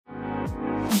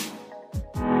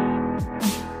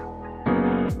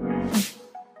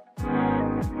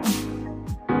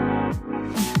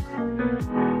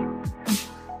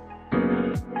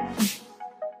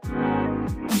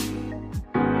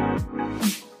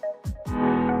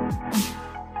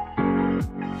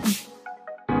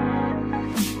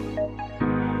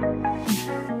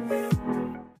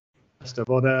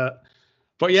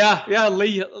But yeah,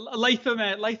 Latham,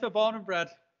 mate. Latham born and bred.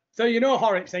 So you know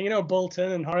Horwich, then you know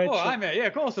Bolton and Horwich. Oh, I mate. Yeah,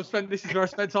 of course. This is where I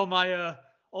spent all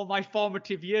my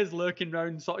formative years lurking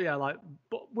around. So yeah, like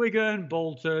Wigan,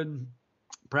 Bolton,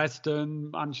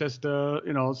 Preston, Manchester.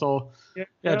 So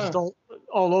just all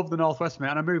over the northwest, mate.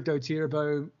 And I moved out here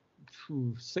about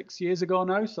 6 years ago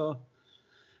now. So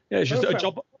yeah, it's just a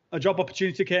job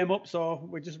opportunity came up, so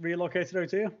we just relocated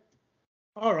out here.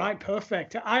 All right,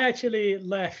 perfect. I actually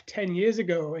left 10 years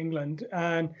ago, England,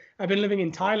 and I've been living in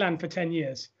Thailand for 10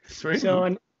 years. Sweet. So,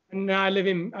 and now I live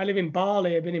in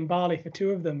Bali. I've been in Bali for 2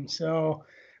 of them. So,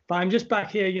 but I'm just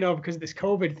back here, because of this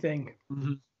COVID thing.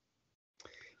 Mm-hmm.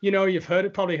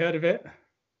 You've probably heard of it.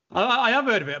 I have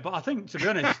heard of it, but I think, to be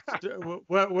honest,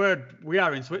 where we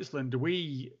are in Switzerland,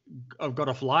 we have got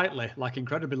off lightly, like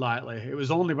incredibly lightly. It was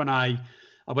only when I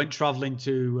went traveling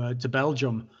to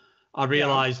Belgium, I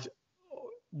realized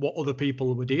what other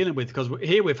people were dealing with, because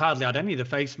here we've hardly had any of the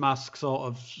face mask sort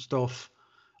of stuff.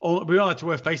 We only had to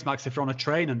wear face masks if you're on a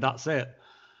train, and that's it.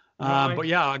 Right. But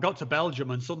yeah, I got to Belgium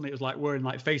and suddenly it was like wearing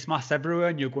like face masks everywhere,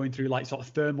 and you're going through like sort of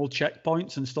thermal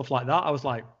checkpoints and stuff like that. I was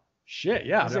like, shit,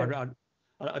 yeah.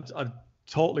 I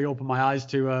totally opened my eyes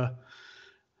to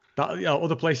that.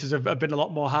 Other places have been a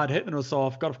lot more hard hit than us, so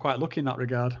I've got quite lucky in that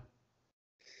regard.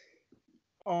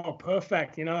 Oh,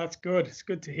 perfect. That's good. It's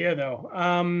good to hear, though.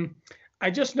 I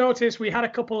just noticed we had a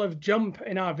couple of jump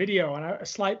in our video and a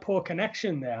slight poor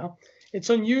connection there.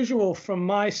 It's unusual from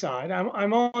my side.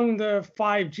 I'm on the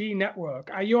 5G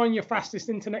network. Are you on your fastest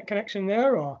internet connection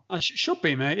there, or? I should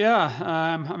be, mate.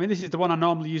 Yeah. This is the one I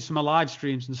normally use for my live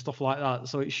streams and stuff like that,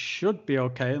 so it should be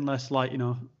okay, unless unless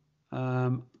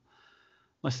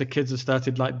the kids have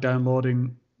started like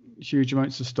downloading huge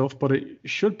amounts of stuff. But it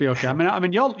should be okay.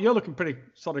 You're looking pretty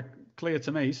sort of clear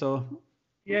to me, so.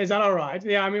 Yeah, is that all right?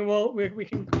 Yeah, we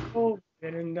can call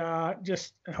it and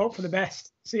just hope for the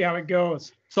best. See how it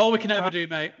goes. It's all we can ever do,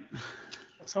 mate.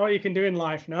 That's all you can do in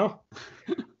life, no?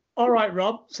 All right,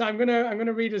 Rob. So I'm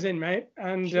gonna read us in, mate,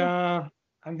 and sure.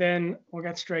 And then we'll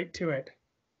get straight to it.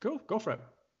 Cool, go for it.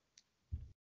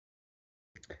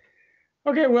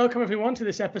 Okay, welcome everyone to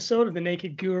this episode of the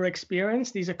Naked Guru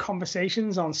Experience. These are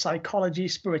conversations on psychology,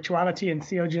 spirituality, and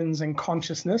theogens and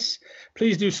consciousness.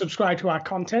 Please do subscribe to our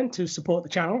content to support the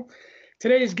channel.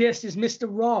 Today's guest is Mr.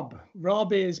 Rob.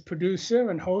 Rob is producer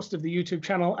and host of the YouTube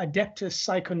channel Adeptus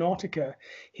Psychonautica.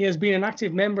 He has been an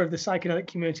active member of the psychedelic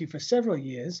community for several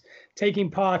years,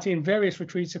 taking part in various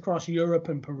retreats across Europe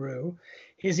and Peru.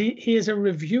 He is a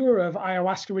reviewer of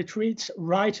ayahuasca retreats,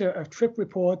 writer of trip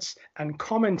reports, and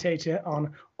commentator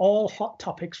on all hot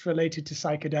topics related to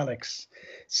psychedelics.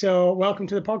 So welcome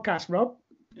to the podcast, Rob.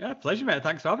 Yeah, pleasure, mate.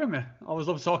 Thanks for having me. Always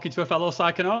love talking to a fellow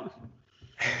psychonaut.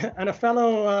 And a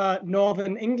fellow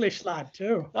Northern English lad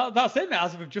too. That's it, mate,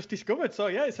 as we've just discovered. So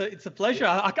yeah, it's a pleasure.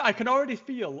 I can already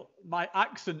feel my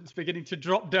accents beginning to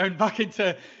drop down back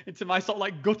into my sort of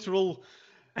like guttural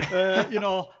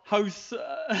house,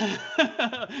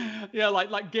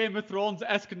 like Game of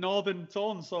Thrones-esque northern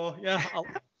tone. So yeah,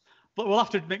 but we'll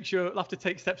have to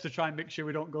take steps to try and make sure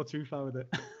we don't go too far with it.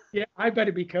 Yeah, I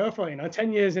better be careful.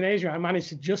 10 years in Asia, I managed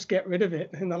to just get rid of it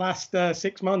in the last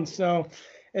 6 months. So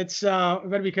it's we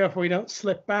better be careful we don't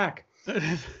slip back.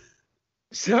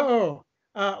 So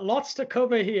lots to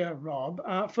cover here,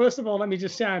 Rob. First of all, let me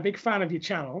just say I'm a big fan of your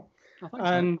channel,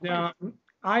 and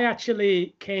I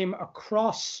actually came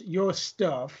across your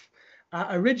stuff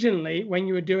originally when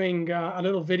you were doing a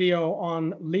little video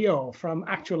on Leo from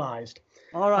Actualized.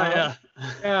 All right,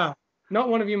 yeah, not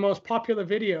one of your most popular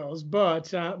videos,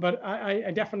 but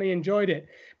I definitely enjoyed it.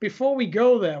 Before we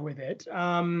go there with it,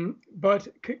 but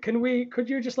could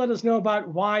you just let us know about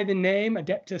why the name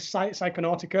Adeptus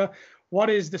Psychonautica? What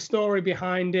is the story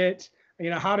behind it?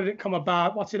 How did it come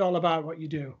about? What's it all about? What you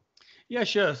do? Yeah,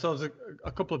 sure. So there's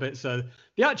a couple of bits. The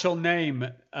actual name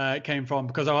came from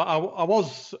because I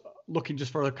was looking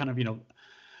just for a kind of,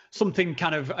 something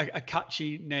kind of a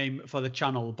catchy name for the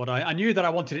channel, but I knew that I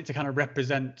wanted it to kind of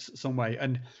represent some way.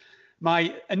 And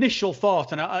my initial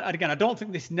thought, and again, I don't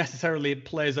think this necessarily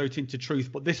plays out into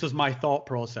truth, but this was my thought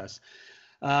process.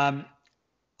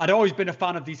 I'd always been a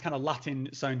fan of these kind of Latin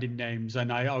sounding names.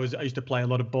 And I used to play a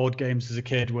lot of board games as a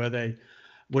kid where they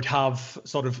would have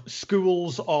sort of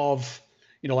schools of,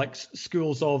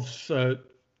 schools of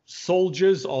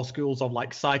soldiers or schools of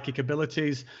like psychic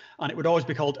abilities, and it would always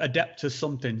be called Adeptus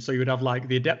something. So you would have like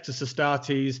the Adeptus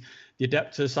Astartes, the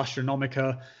Adeptus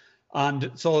Astronomica,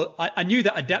 and so I knew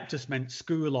that Adeptus meant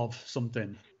school of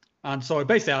something, and so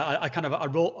basically I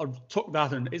took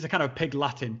that, and it's a kind of pig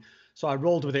Latin, so I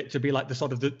rolled with it to be like the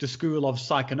sort of the school of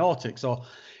Psychonautica. So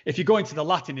if you go into the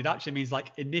Latin, it actually means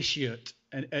like initiate,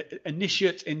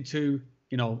 initiate into,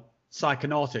 you know,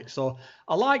 Psychonautic. So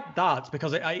I like that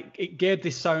because it gave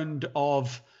this sound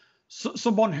of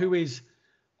someone who is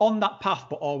on that path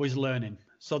but always learning.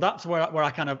 So that's where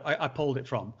I pulled it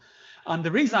from. And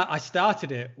the reason I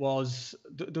started it was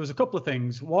there was a couple of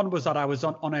things. One was that I was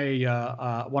on a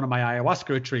one of my ayahuasca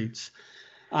retreats,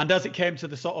 and as it came to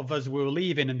the sort of, as we were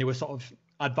leaving, and they were sort of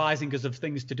advising us of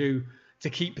things to do to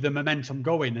keep the momentum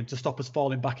going and to stop us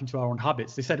falling back into our own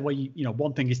habits. They said, well, you know,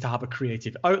 one thing is to have a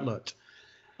creative outlet.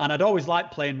 And I'd always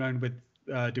liked playing around with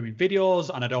doing videos,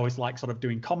 and I'd always liked sort of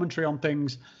doing commentary on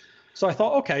things. So I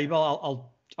thought, okay,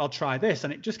 well, I'll try this.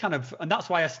 And it just kind of, and that's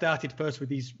why I started first with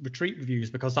these retreat reviews,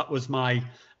 because that was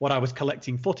what I was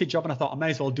collecting footage of. And I thought I may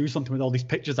as well do something with all these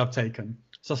pictures I've taken.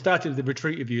 So I started with the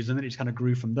retreat reviews, and then it just kind of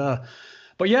grew from there.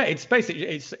 But yeah, it's basically,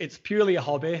 it's purely a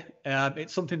hobby.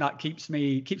 It's something that keeps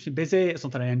me busy. It's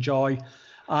something I enjoy.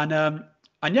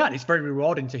 And yeah, it's very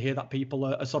rewarding to hear that people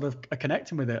are sort of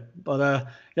connecting with it. But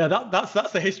yeah,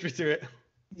 that's the history to it.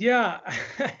 Yeah.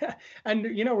 And,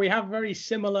 you know, we have very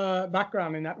similar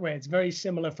background in that way. It's very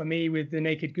similar for me with the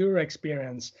Naked Guru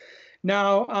experience.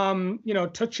 Now, you know,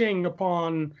 touching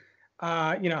upon,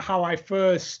 you know, how I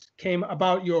first came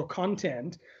about your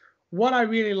content, what I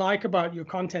really like about your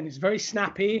content is very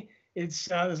snappy. It's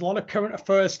there's a lot of current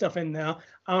affairs stuff in there,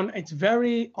 and it's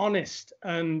very honest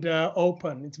and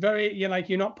open. It's very,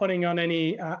 you're not putting on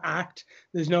any act.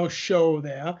 There's no show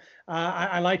there.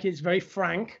 I like it. It's very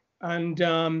frank, and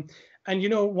you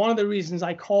know, one of the reasons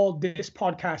I called this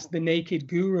podcast the Naked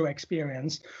Guru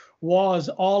Experience was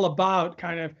all about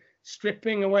kind of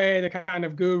stripping away the kind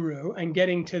of guru and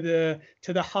getting to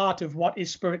the heart of what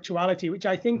is spirituality, which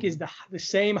I think is the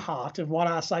same heart of what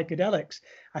are psychedelics.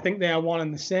 I think they are one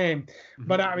and the same. Mm-hmm.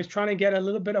 But I was trying to get a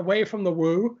little bit away from the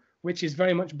woo, which is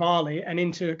very much Bali, and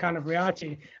into kind of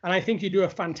reality. And I think you do a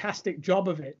fantastic job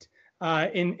of it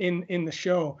in the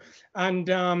show. And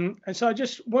so I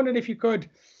just wondered if you could,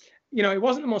 you know, it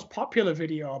wasn't the most popular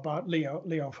video about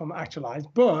Leo from Actualized,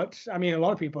 but I mean, a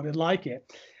lot of people did like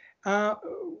it.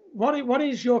 What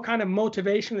is your kind of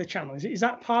motivation of the channel? Is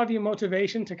that part of your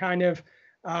motivation to kind of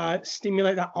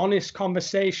stimulate that honest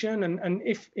conversation? And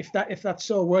if that's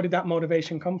so, where did that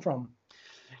motivation come from?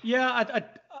 Yeah,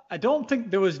 I don't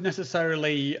think there was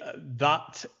necessarily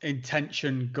that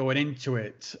intention going into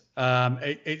it.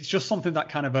 It's just something that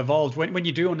kind of evolved when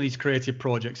you do one of these creative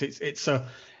projects.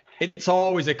 It's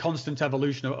always a constant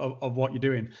evolution of what you're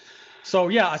doing. So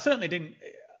yeah, I certainly didn't.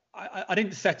 I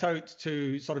didn't set out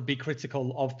to sort of be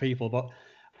critical of people, but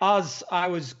as I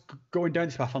was going down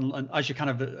this path, and as you kind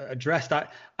of addressed,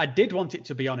 I did want it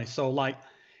to be honest. So like,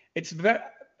 it's very,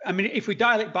 I mean, if we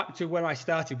dial it back to where I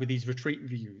started with these retreat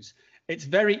reviews, it's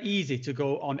very easy to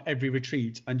go on every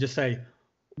retreat and just say,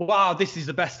 wow, this is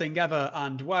the best thing ever,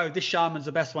 and wow, this shaman's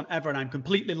the best one ever, and I'm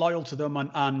completely loyal to them,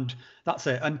 and that's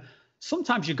it. And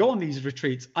sometimes you go on these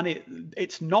retreats and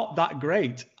it's not that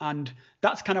great. And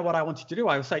that's kind of what I wanted to do.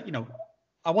 I was like, you know,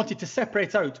 I wanted to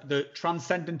separate out the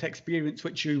transcendent experience,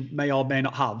 which you may or may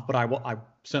not have, but I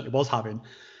certainly was having.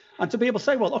 And to be able to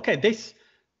say, well, okay, this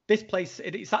place,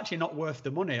 it's actually not worth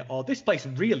the money, or this place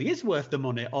really is worth the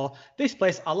money, or this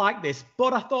place, I like this,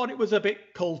 but I thought it was a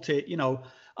bit culty, you know.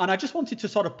 And I just wanted to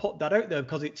sort of put that out there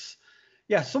because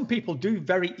some people do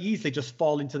very easily just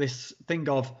fall into this thing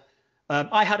of,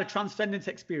 I had a transcendent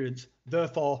experience,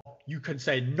 therefore you can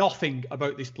say nothing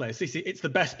about this place. It's the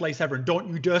best place ever, and don't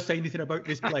you dare say anything about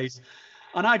this place.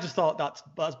 And I just thought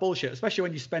that's bullshit, especially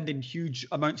when you're spending huge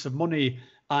amounts of money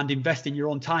and investing your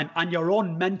own time and your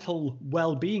own mental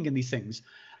well-being in these things.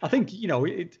 I think, you know,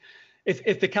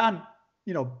 if they can't,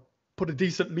 you know, put a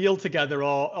decent meal together,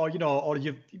 or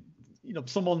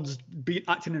someone's been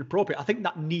acting inappropriate, I think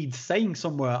that needs saying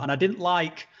somewhere. And I didn't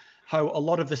like how a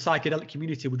lot of the psychedelic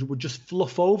community would just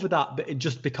fluff over that, but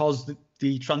just because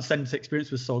the transcendence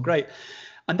experience was so great.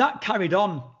 And that carried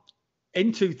on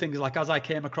into things like, as I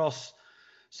came across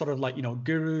sort of like, you know,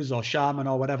 gurus or shaman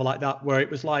or whatever like that, where it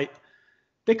was like,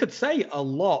 they could say a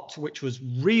lot, which was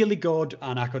really good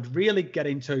and I could really get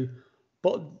into,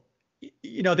 but,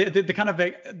 you know, the kind of,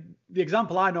 the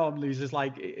example I normally use is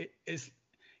like, it's,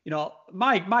 you know,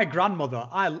 my grandmother,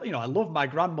 I love my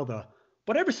grandmother,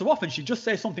 But every so often, she just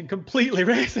says something completely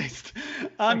racist.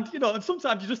 And, and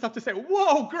sometimes you just have to say,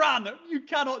 whoa, Gran, you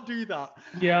cannot do that.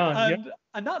 Yeah.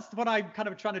 And that's what I'm kind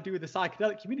of trying to do with the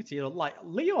psychedelic community. Like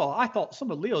Leo, I thought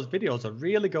some of Leo's videos are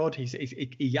really good.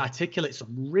 He articulates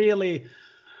some really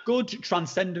good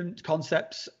transcendent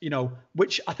concepts,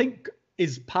 which I think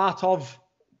is part of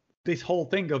this whole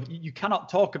thing of you cannot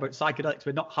talk about psychedelics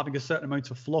with not having a certain amount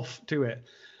of fluff to it.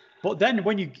 But then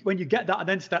when you get that and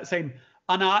then start saying,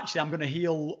 and actually I'm going to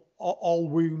heal all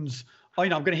wounds, or,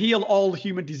 I'm going to heal all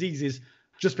human diseases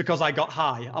just because I got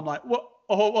high. I'm like, what?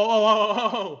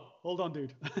 Oh, hold on,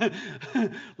 dude.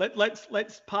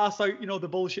 let's pass out, the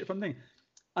bullshit from me.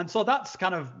 And so that's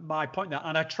kind of my point there.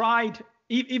 And I tried,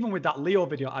 even with that Leo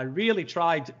video, I really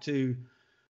tried to,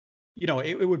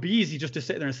 it would be easy just to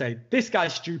sit there and say, this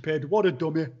guy's stupid, what a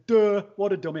dummy, duh,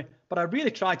 what a dummy. But I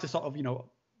really tried to sort of,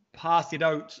 pass it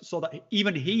out so that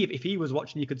even if he was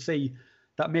watching, he could see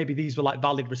that maybe these were like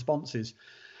valid responses.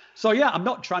 So yeah, I'm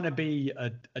not trying to be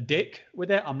a dick with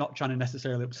it. I'm not trying to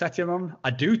necessarily upset him. I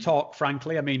do talk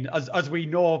frankly. I mean, as we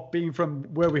know, being from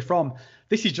where we're from,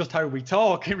 this is just how we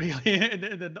talk. Really, in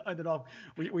the North,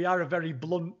 we are a very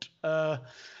blunt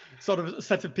sort of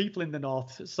set of people in the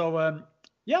North. So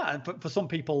yeah, and for some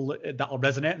people that'll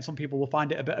resonate, and some people will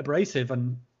find it a bit abrasive,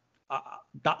 and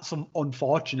that's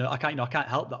unfortunate. I can't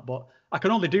help that, but I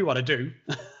can only do what I do.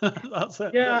 That's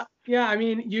it. Yeah. I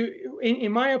mean,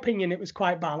 in my opinion, it was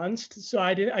quite balanced. So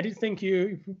I did think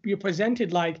you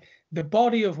presented like the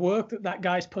body of work that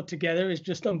guy's put together is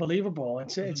just unbelievable.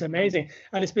 It's amazing,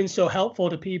 and it's been so helpful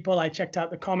to people. I checked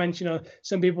out the comments.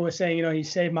 Some people were saying, he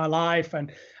saved my life,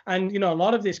 and a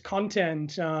lot of this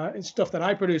content and stuff that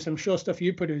I produce, I'm sure stuff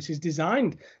you produce, is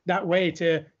designed that way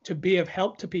to be of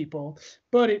help to people.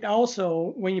 But it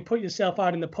also, when you put yourself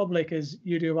out in the public, as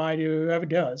you do, I do, whoever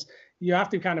does, you have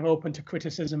to be kind of open to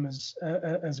criticism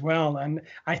as well. And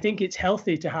I think it's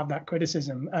healthy to have that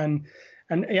criticism. And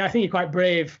I think you're quite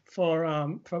brave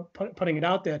for putting it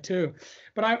out there too.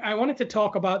 But I wanted to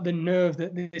talk about the nerve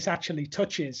that this actually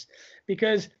touches,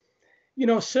 because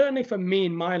certainly for me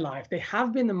in my life, they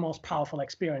have been the most powerful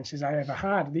experiences I ever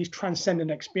had. These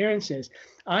transcendent experiences.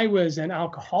 I was an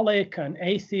alcoholic, an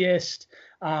atheist.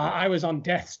 I was on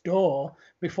death's door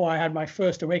before I had my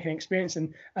first awakening experience,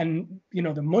 and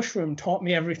the mushroom taught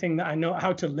me everything that I know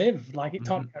how to live. Like it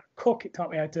taught me how to cook, it taught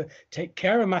me how to take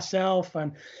care of myself,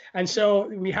 and so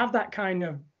we have that kind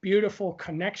of beautiful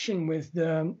connection with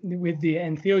the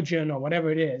entheogen or whatever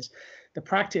it is, the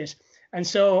practice. And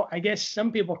so I guess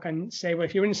some people can say, well,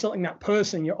 if you're insulting that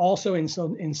person, you're also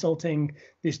insulting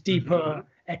this deeper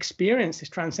experience, this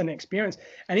transcendent experience.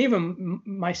 And even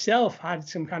myself had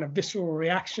some kind of visceral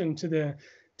reaction to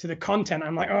the content.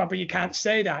 I'm like, oh, but you can't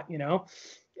say that,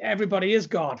 everybody is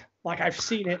God. Like I've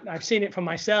seen it for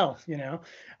myself,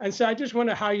 And so I just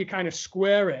wonder how you kind of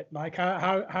square it. Like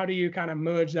how do you kind of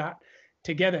merge that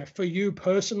together for you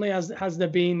personally? Has there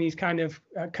been these kind of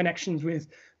connections with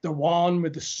the one,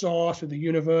 with the source, with the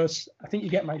universe? I think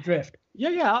you get my drift.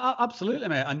 Yeah, absolutely,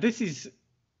 mate. And this is,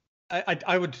 I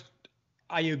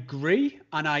agree,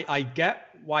 and I get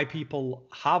why people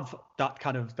have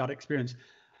that experience.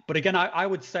 But again, I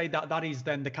would say that is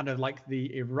then the kind of like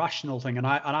the irrational thing, and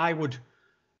I would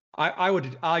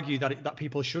argue that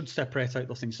people should separate out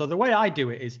those things. So the way I do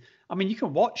it is, I mean, you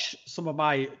can watch some of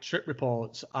my trip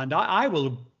reports, and I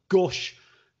will gush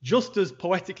just as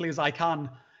poetically as I can,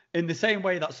 in the same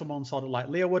way that someone sort of like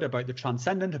Leo would, about the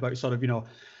transcendent, about sort of,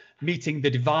 meeting the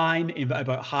divine,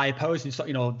 about higher powers, and so,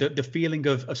 the feeling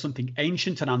of something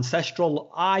ancient and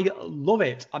ancestral. I love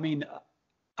it. I mean,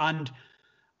 and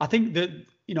I think that,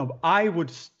 I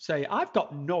would say I've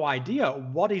got no idea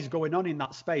what is going on in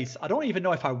that space. I don't even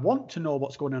know if I want to know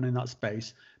what's going on in that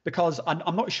space, because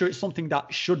I'm not sure it's something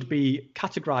that should be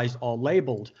categorized or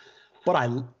labeled. But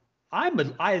I'm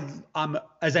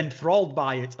as enthralled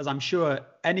by it as I'm sure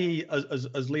any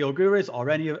as Leo Gurus or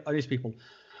any of these people.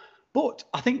 But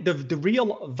I think the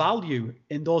real value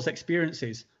in those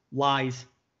experiences lies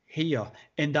here,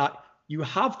 in that you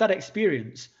have that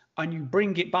experience and you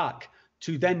bring it back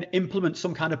to then implement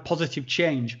some kind of positive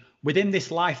change within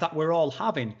this life that we're all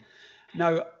having.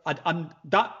 Now, and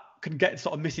that can get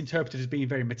sort of misinterpreted as being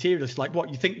very materialist. Like, what,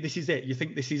 you think this is it? You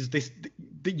think this is this,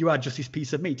 that you are just this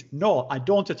piece of meat? No, I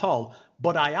don't at all.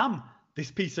 But I am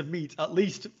this piece of meat, at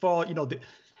least for,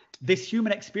 this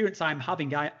human experience I'm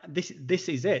having. This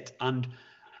is it. And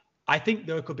I think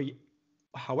there could be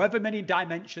however many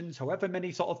dimensions, however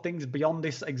many sort of things beyond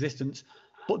this existence,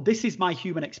 but this is my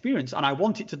human experience, and I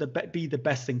want it to be the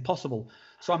best thing possible.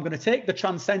 So I'm going to take the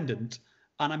transcendent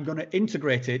and I'm going to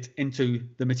integrate it into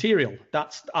the material.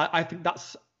 I think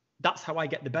that's how I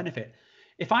get the benefit.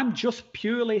 if I'm just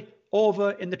purely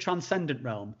over in the transcendent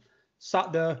realm,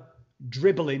 sat there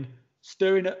dribbling,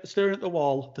 staring at the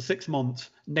wall for 6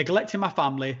 months, neglecting my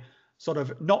family, sort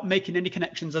of not making any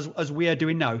connections as we are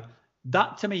doing now,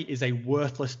 that to me is a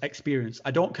worthless experience.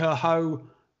 I don't care how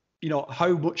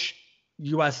much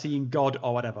you are seeing God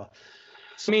or whatever.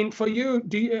 I mean, for you,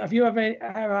 have you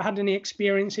ever had any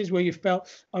experiences where you felt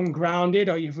ungrounded,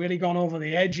 or you've really gone over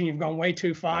the edge and you've gone way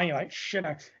too far and you're like, shit,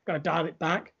 I've got to dial it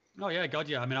back? Oh yeah, God,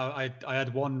 yeah. I mean, I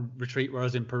had one retreat where I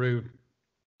was in Peru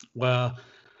where,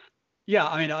 yeah,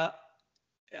 I mean,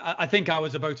 I think I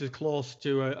was about as close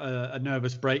to a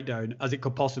nervous breakdown as it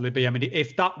could possibly be. I mean,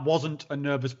 if that wasn't a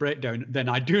nervous breakdown, then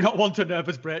I do not want a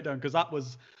nervous breakdown, because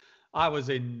I was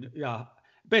in, yeah.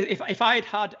 But if I had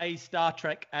had a Star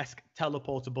Trek-esque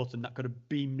teleporter button that could have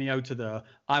beamed me out of there,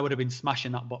 I would have been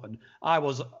smashing that button. I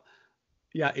was,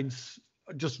 yeah,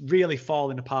 just really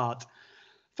falling apart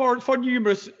for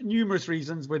numerous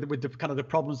reasons, with the kind of the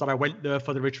problems that I went there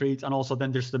for the retreat, and also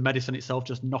then just the medicine itself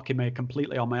just knocking me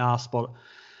completely on my ass. But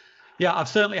yeah, I've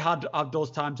certainly had those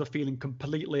times of feeling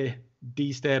completely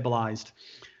destabilized.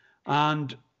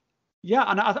 And yeah,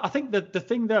 and I think that the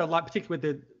thing there, like particularly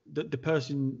with the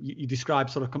person you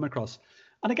described sort of coming across,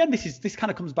 and again, this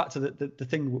kind of comes back to the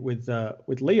thing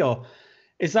with Leo,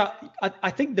 is that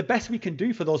I think the best we can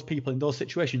do for those people in those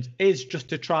situations is just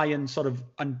to try and sort of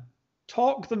and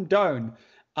talk them down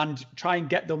and try and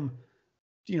get them,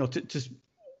 to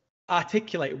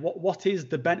articulate what is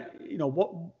the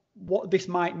what this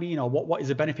might mean, or what is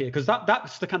the benefit, because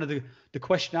that's the kind of the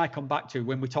question I come back to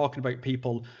when we're talking about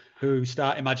people who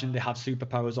start imagining they have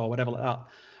superpowers or whatever like that,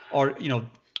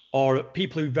 or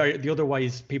people who the other way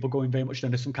is people going very much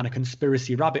into some kind of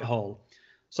conspiracy rabbit hole.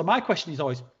 So my question is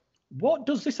always, what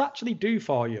does this actually do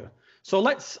for you? So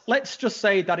let's just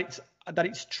say that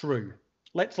it's true.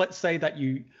 Let's say that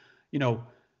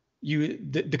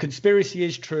the conspiracy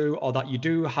is true, or that you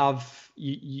do have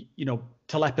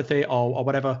telepathy or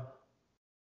whatever.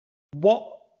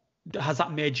 What has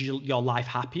that made your life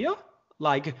happier?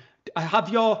 Like,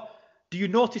 do you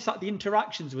notice that the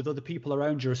interactions with other people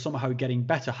around you are somehow getting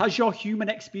better? Has your human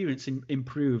experience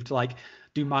improved? Like,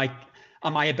 am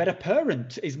I a better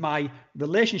parent? Is my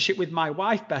relationship with my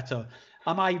wife better?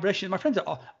 Am I relationship with my friends?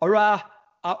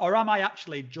 Or am I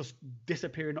actually just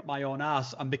disappearing up my own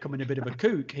ass and becoming a bit of a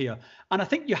kook here? And I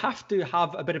think you have to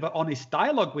have a bit of an honest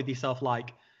dialogue with yourself.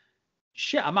 Like,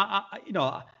 shit, am I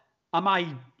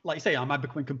like you say, am I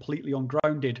becoming completely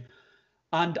ungrounded?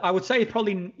 And I would say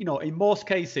probably, in most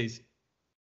cases,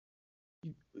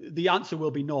 the answer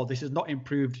will be no. This has not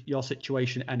improved your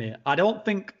situation any. I don't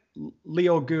think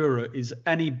Leo Guru is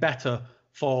any better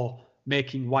for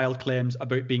making wild claims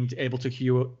about being able to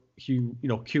cure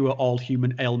all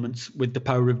human ailments with the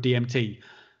power of DMT.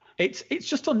 It's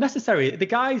just unnecessary. The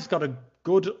guy's got a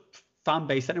good fan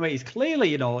base anyway. He's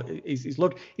clearly,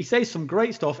 he says some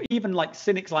great stuff. Even like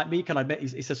cynics like me can admit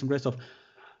he says some great stuff.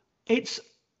 It's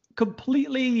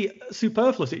completely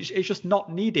superfluous. It's just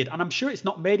not needed. And I'm sure it's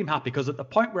not made him happy, because at the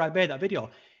point where I made that video,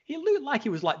 he looked like he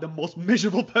was like the most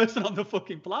miserable person on the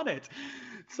fucking planet.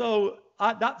 So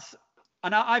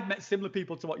I've met similar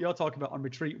people to what you're talking about on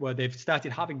retreat, where they've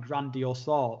started having grandiose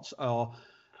thoughts,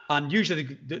 and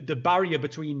usually the barrier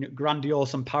between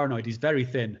grandiose and paranoid is very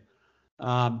thin.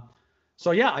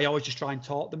 So yeah, I always just try and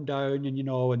talk them down,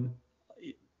 and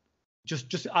just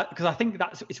because I think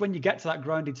it's when you get to that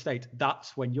grounded state,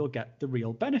 that's when you'll get the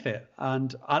real benefit.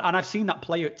 And I've seen that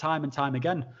play out time and time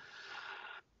again.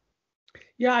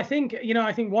 Yeah, I think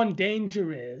one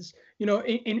danger is,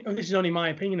 this is only my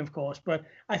opinion, of course, but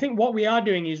I think what we are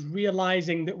doing is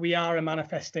realizing that we are a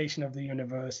manifestation of the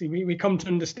universe. We come to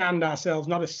understand ourselves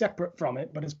not as separate from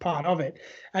it, but as part of it.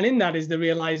 And in that is the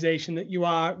realization that you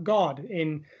are God,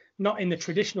 not in the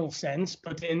traditional sense,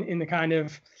 but in the kind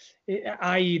of,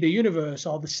 i.e. the universe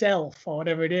or the self or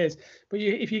whatever it is. But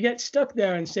if you get stuck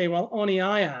there and say, well, only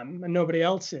I am and nobody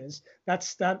else is,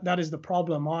 that is the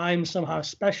problem. Or I'm somehow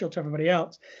special to everybody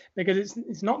else, because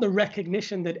it's not the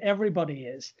recognition that everybody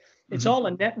is. It's all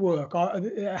a network. Or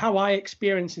how I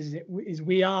experience it is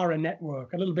we are a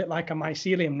network, a little bit like a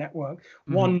mycelium network,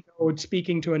 one node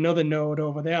speaking to another node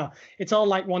over there. It's all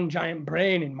like one giant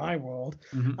brain in my world.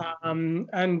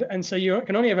 And so you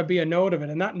can only ever be a node of it,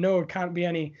 and that node can't be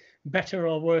any better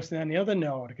or worse than any other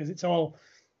node, because it's all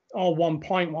one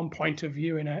point of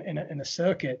view in a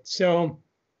circuit. So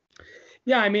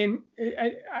yeah, I mean,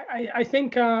 I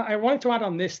think I wanted to add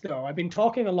on this, though. I've been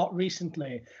talking a lot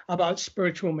recently about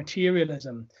spiritual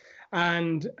materialism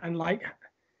and like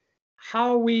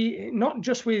how we, not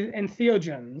just with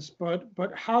entheogens, but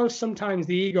how sometimes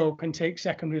the ego can take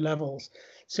secondary levels.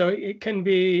 So it can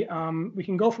be, we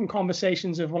can go from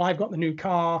conversations of, well, I've got the new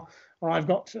car, or I've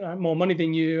got more money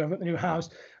than you, I've got the new house,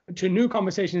 to new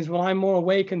conversations, well, I'm more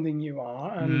awakened than you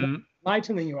are, and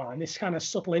enlightened than you are, and this kind of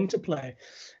subtle interplay.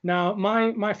 Now,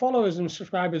 my followers and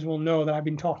subscribers will know that I've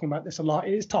been talking about this a lot.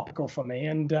 It is topical for me,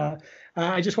 and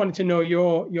I just wanted to know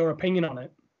your opinion on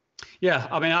it. Yeah,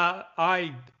 I mean,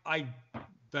 I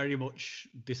very much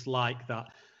dislike that.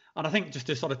 And I think just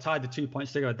to sort of tie the 2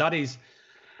 points together, that is,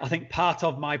 I think, part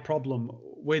of my problem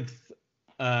with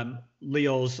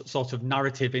Leo's sort of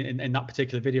narrative in that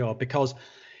particular video, because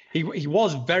he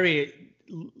was very,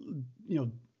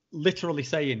 literally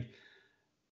saying,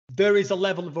 there is a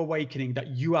level of awakening that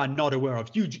you are not aware of.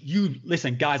 You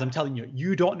listen, guys, I'm telling you,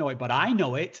 you don't know it, but I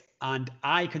know it, and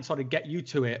I can sort of get you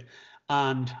to it.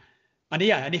 And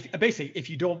if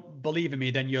you don't believe in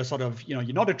me, then you're sort of, you're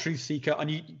not a truth seeker.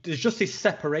 And there's just this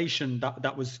separation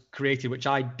that was created, which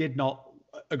I did not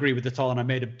agree with at all. And I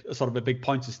made a sort of a big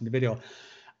point of this in the video.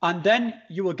 And then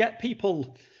you will get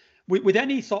people with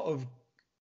any sort of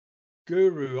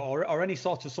guru or any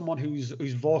sort of someone who's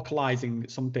vocalizing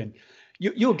something.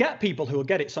 You'll get people who will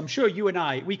get it. So I'm sure you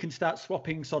and we can start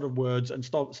swapping sort of words and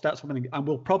start swapping, and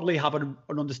we'll probably have an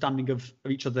understanding of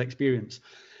each other's experience.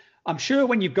 I'm sure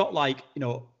when you've got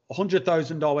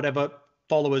 100,000 or whatever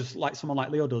followers, like someone like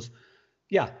Leo does,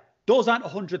 yeah, those aren't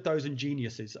 100,000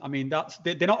 geniuses. I mean,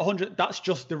 they're not 100. That's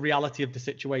just the reality of the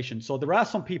situation. So there are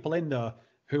some people in there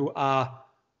who are,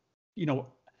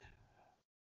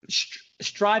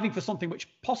 striving for something which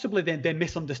possibly they're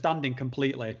misunderstanding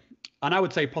completely. And I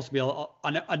would say possibly,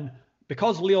 and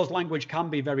because Leo's language can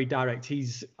be very direct,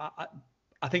 he's,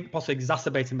 I think, possibly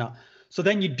exacerbating that. So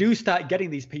then you do start getting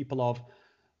these people of,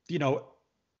 I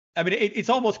mean, it's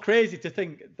almost crazy to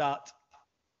think that,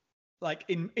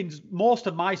 in most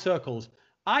of my circles,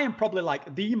 I am probably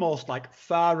the most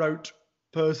far out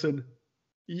person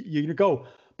you go.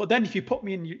 But then if you put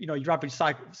me in, your average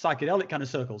psychedelic kind of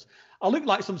circles, I look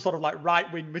like some sort of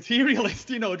right-wing materialist,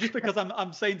 just because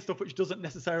I'm saying stuff which doesn't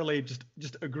necessarily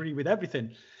just agree with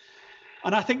everything.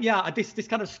 And I think, this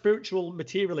kind of spiritual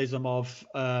materialism of,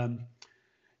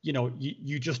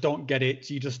 you just don't get it,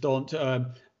 you just don't,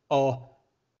 or,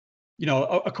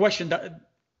 a question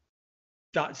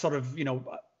that sort of,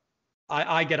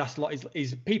 I get asked a lot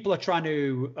is people are trying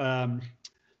to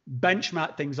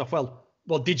benchmark things off,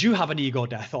 well, did you have an ego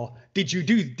death, or did you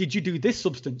do this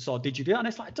substance, or did you do that? And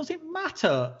it's does it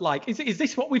matter? Is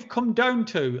this what we've come down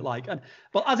to? And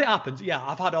well, as it happens, yeah,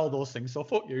 I've had all those things, so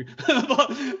fuck you.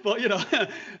 but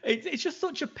it's just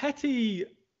such a petty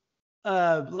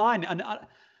line, and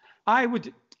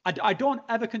I don't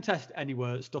ever contest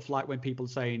anywhere stuff like when people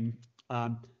saying,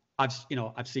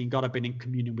 I've seen God, I've been in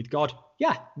communion with God.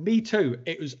 Yeah, me too.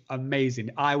 It was amazing.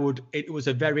 It was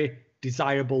a very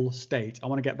desirable state. I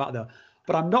want to get back there.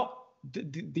 But I'm not,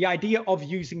 the idea of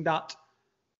using that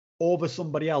over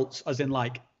somebody else, as in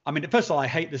I mean, first of all, I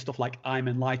hate this stuff I'm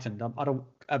enlightened. I don't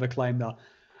ever claim that.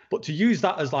 But to use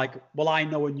that as well, I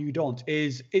know and you don't,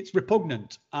 it's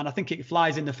repugnant. And I think it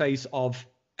flies in the face of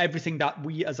everything that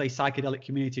we as a psychedelic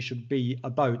community should be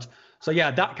about. So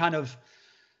yeah, that kind of,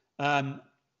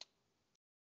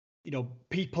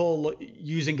 people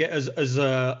using it as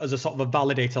a sort of a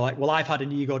validator, well, I've had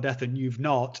an ego death and you've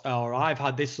not, or I've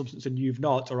had this substance and you've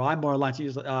not, or I'm more aligned to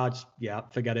you.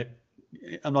 Forget it.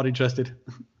 I'm not interested.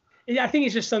 Yeah, I think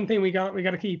it's just something we got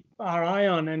to keep our eye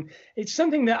on, and it's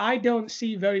something that I don't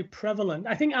see very prevalent.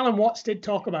 I think Alan Watts did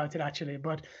talk about it actually,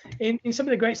 but in some of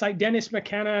the greats like Dennis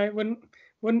McKenna, when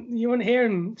you wouldn't hear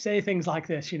him say things like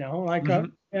this,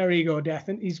 their ego death,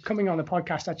 and he's coming on the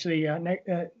podcast actually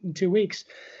in 2 weeks.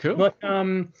 Cool.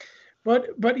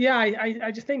 But yeah,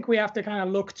 I just think we have to kind of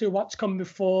look to what's come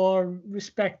before,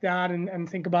 respect that, and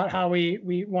think about how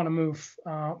we want to move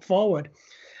forward.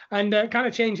 And kind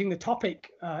of changing the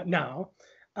topic now,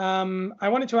 I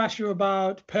wanted to ask you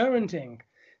about parenting.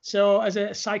 So as a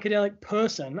psychedelic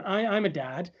person, I'm a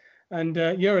dad, and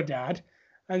you're a dad.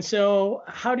 And so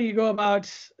how do you go about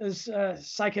as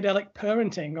psychedelic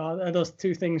parenting, or are those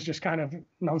two things just kind of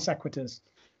non sequiturs?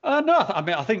 No, I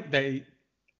mean, I think they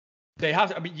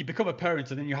have. I mean, you become a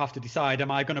parent and then you have to decide: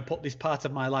 am I going to put this part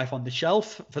of my life on the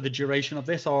shelf for the duration of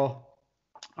this, or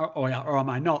am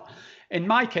I not? In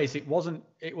my case, it wasn't.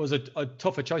 It was a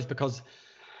tougher choice because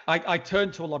I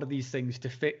turned to a lot of these things to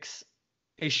fix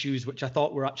issues which I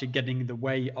thought were actually getting in the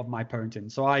way of my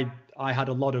parenting. So I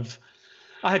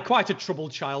had quite a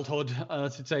troubled childhood,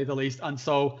 to say the least. And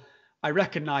so I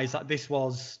recognized that this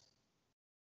was,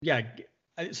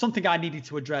 something I needed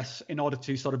to address in order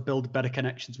to sort of build better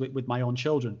connections with my own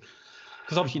children.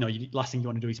 because obviously, last thing you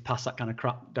want to do is pass that kind of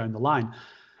crap down the line.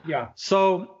 Yeah.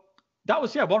 So that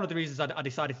was, one of the reasons I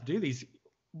decided to do these,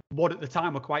 what at the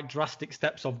time were quite drastic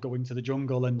steps of going to the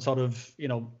jungle and sort of,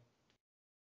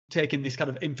 taking this kind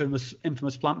of infamous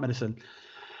plant medicine.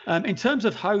 In terms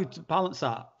of how to balance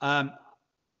that,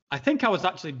 I think I was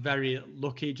actually very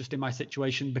lucky just in my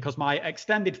situation, because my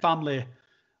extended family,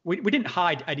 we didn't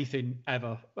hide anything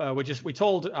ever. We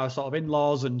told our sort of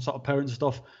in-laws and sort of parents and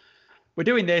stuff, we're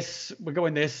doing this, we're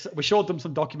going this. We showed them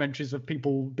some documentaries of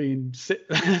people being sick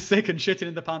and shitting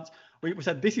in the pants. We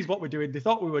said, this is what we're doing. They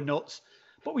thought we were nuts,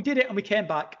 but we did it and we came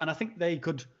back, and I think they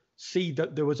could see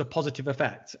that there was a positive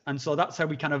effect. And so that's how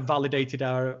we kind of validated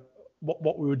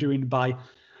what we were doing by,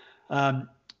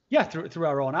 through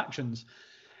our own actions.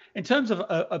 In terms of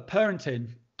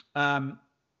parenting,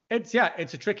 it's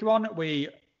a tricky one.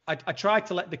 I try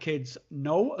to let the kids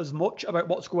know as much about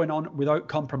what's going on without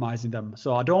compromising them.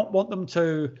 So I don't want them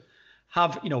to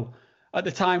have, at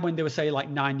the time when they were, say, like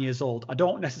 9 years old, I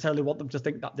don't necessarily want them to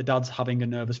think that the dad's having a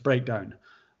nervous breakdown.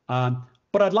 But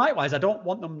I don't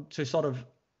want them to sort of,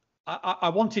 I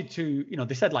wanted to,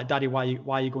 they said, like, Daddy, why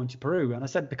are you going to Peru? And I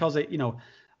said, because Daddy's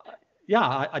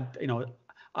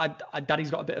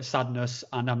got a bit of sadness,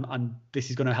 and this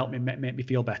is going to help me make me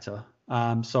feel better.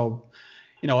 I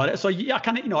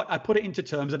put it into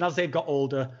terms, and as they've got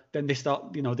older, then they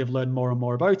start, they've learned more and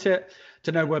more about it.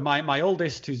 To know where my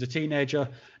oldest, who's a teenager,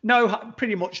 now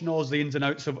pretty much knows the ins and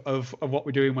outs of what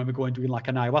we're doing when we're going to like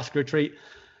an ayahuasca retreat.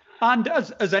 And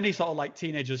as any sort of like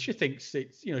teenagers, she thinks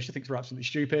we're absolutely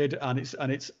stupid, and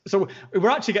it's so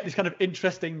we're actually getting this kind of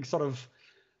interesting sort of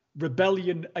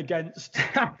rebellion against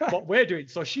what we're doing.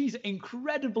 So she's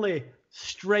incredibly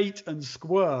straight and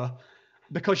square,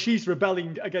 because she's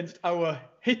rebelling against our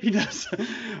hippiness,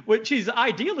 which is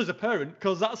ideal as a parent,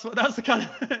 because that's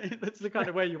the kind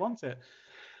of way you want it.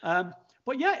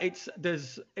 But yeah, I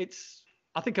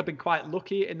think I've been quite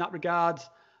lucky in that regard.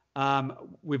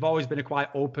 We've always been a quite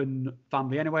open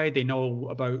family anyway. They know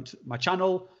about my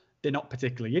channel. They're not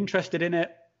particularly interested in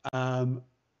it. So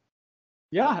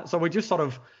we just sort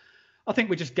of, I think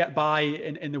we just get by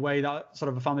in the way that sort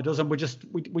of a family does, and we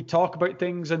talk about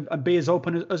things and be as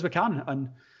open as we can. And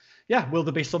yeah, will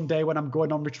there be some day when I'm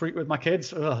going on retreat with my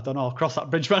kids? I don't know. I'll cross that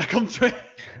bridge when I come to it.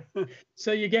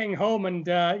 So you're getting home, and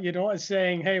your daughter's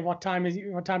saying, "Hey, what time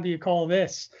do you call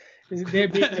this?" They're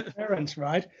being the parents,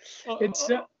 right?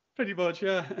 It's pretty much,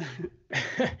 yeah.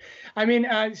 I mean,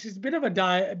 it's a bit of a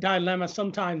dilemma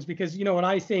sometimes, because when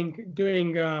I think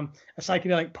doing a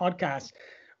psychedelic podcast,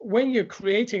 when you're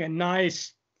creating a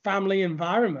nice family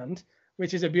environment,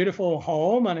 which is a beautiful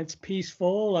home and it's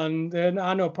peaceful and there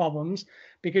are no problems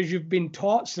because you've been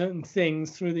taught certain things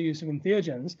through the use of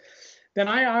entheogens, then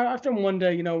I often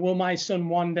wonder, will my son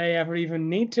one day ever even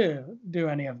need to do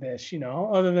any of this,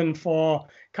 other than for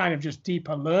kind of just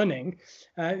deeper learning?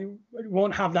 It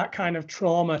won't have that kind of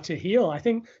trauma to heal. I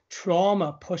think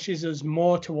trauma pushes us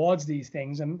more towards these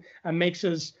things and makes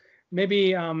us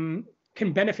maybe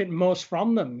can benefit most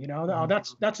from them.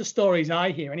 That's the stories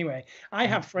I hear anyway. I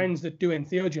have friends that do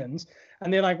entheogens,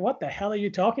 and they're like, what the hell are you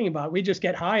talking about? We just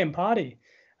get high and party.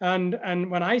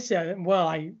 And when I say, well,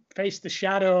 I face the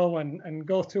shadow and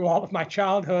go through all of my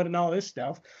childhood and all this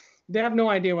stuff, they have no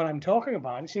idea what I'm talking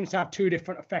about. It seems to have two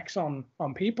different effects on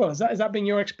people. Has that been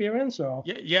your experience? Or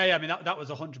yeah. I mean, that was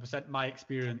 100% my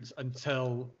experience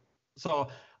until. So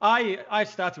I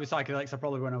started with psychedelics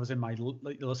probably when I was in my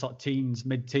sort of teens,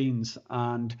 mid-teens,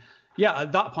 and yeah,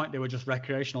 at that point they were just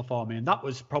recreational for me, and that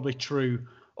was probably true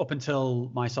up until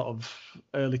my sort of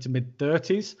early to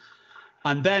mid-30s.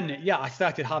 And then, I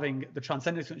started having the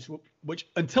transcendence, which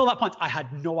until that point I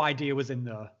had no idea was in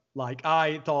there. Like,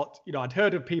 I thought, I'd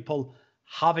heard of people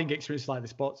having experiences like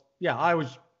this, but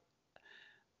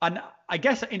and I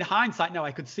guess in hindsight now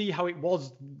I could see how it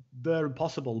was there and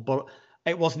possible, but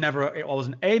I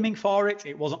wasn't aiming for it.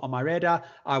 It wasn't on my radar.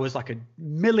 I was like a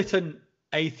militant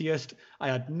atheist. I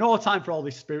had no time for all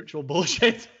this spiritual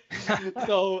bullshit.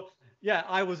 So yeah,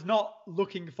 I was not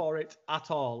looking for it at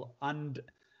all. And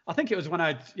I think it was when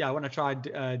I tried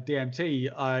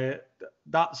DMT,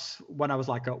 that's when I was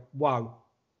like, wow,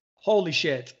 holy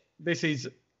shit, there is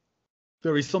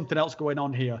something else going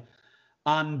on here.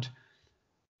 And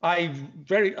I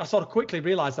sort of quickly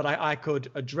realized that I could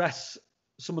address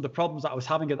some of the problems that I was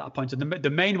having at that point. And the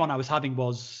main one I was having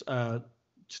was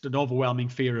just an overwhelming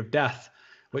fear of death,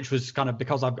 which was kind of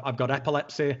because I've got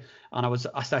epilepsy, and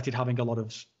I started having a lot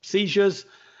of seizures.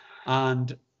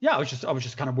 And yeah, I was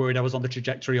just kind of worried I was on the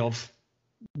trajectory of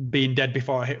being dead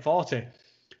before I hit 40.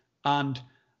 And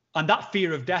that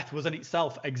fear of death was in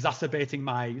itself exacerbating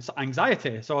my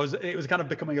anxiety. So it was kind of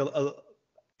becoming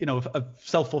a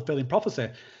self-fulfilling prophecy.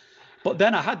 But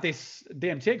then I had this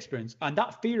DMT experience, and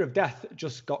that fear of death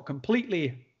just got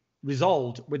completely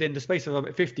resolved within the space of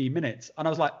about 15 minutes. And I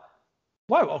was like,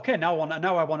 wow, okay, now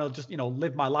I want to just,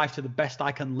 live my life to the best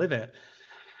I can live it.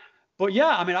 But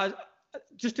yeah, I mean, I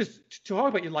just to talk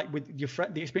about you, like with your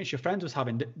friend, the experience your friend was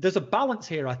having, there's a balance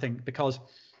here, I think, because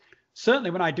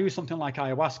certainly when I do something like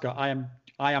ayahuasca,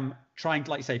 I am trying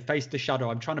to, like you say, face the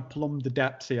shadow. I'm trying to plumb the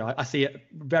depths here. I see it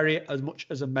very as much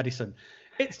as a medicine.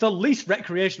 It's the least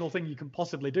recreational thing you can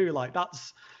possibly do. Like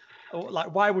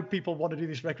why would people want to do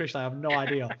this recreationally? I have no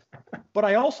idea. But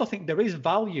I also think there is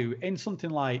value in something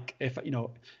like if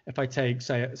I take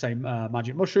say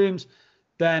magic mushrooms,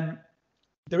 then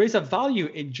there is a value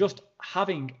in just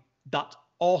having that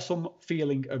awesome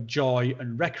feeling of joy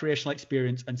and recreational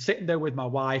experience and sitting there with my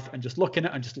wife and just looking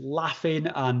at and just laughing.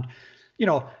 And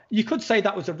you could say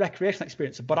that was a recreational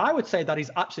experience, but I would say that is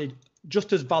actually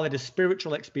just as valid as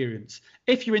spiritual experience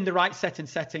if you're in the right setting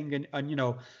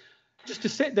and just to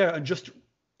sit there and just,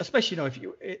 especially if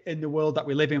you in the world that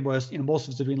we live in, where most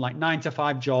of us are doing like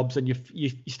 9-to-5 jobs, and you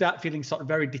start feeling sort of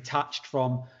very detached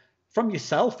from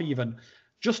yourself, even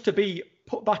just to be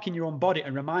put back in your own body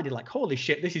and reminded, like, holy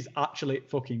shit, this is actually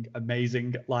fucking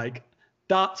amazing. Like,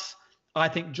 that's, I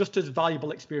think, just as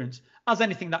valuable experience as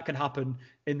anything that can happen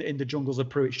in the jungles of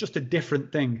Peru. It's just a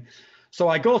different thing. So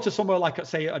I go to somewhere like,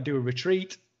 say, I do a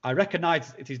retreat. I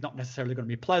recognize it is not necessarily going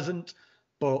to be pleasant,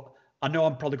 but I know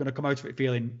I'm probably going to come out of it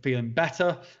feeling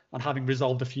better and having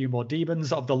resolved a few more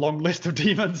demons of the long list of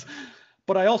demons.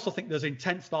 But I also think there's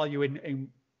intense value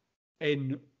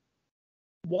in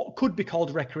what could be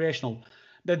called recreational.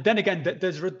 Then again,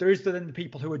 there is then the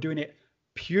people who are doing it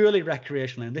purely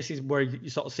recreationally, and this is where you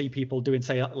sort of see people doing,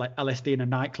 say, like LSD in a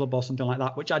nightclub or something like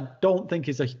that, which I don't think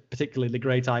is a particularly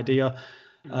great idea.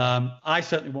 I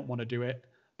certainly won't want to do it,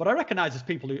 but I recognize there's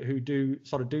people who do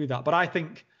sort of do that. But I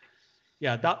think,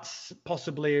 yeah, that's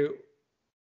possibly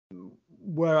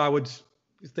where I would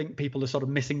think people are sort of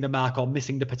missing the mark or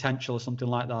missing the potential or something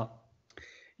like that.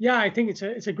 Yeah, I think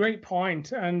it's a great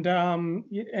point, and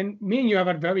me and you have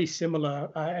had very similar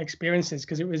experiences,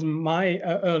 because it was my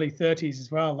early 30s as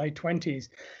well, late 20s,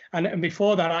 and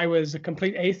before that I was a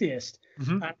complete atheist.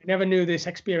 Mm-hmm. I never knew this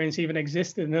experience even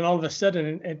existed, and then all of a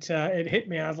sudden it hit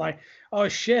me. I was like, oh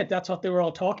shit, that's what they were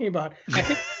all talking about. I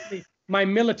think my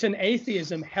militant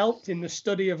atheism helped in the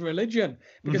study of religion,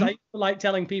 because I used to like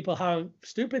telling people how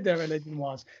stupid their religion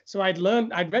was. So I'd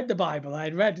read the Bible,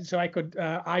 so I could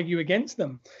argue against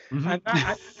them. And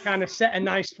that kind of set a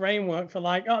nice framework for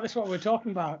like, oh, this is what we're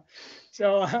talking about.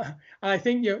 So I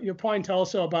think your point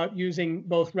also about using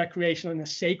both recreational and a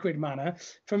sacred manner.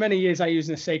 For many years, I used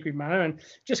in a sacred manner. And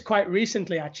just quite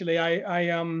recently, actually,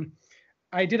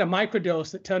 I did a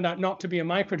microdose that turned out not to be a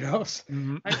microdose.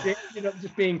 It ended up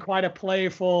just being quite a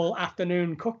playful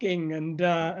afternoon cooking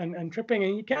and tripping.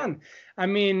 And you can, I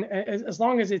mean, as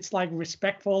long as it's like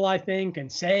respectful, I think,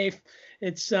 and safe,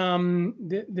 it's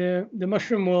the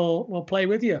mushroom will play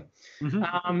with you.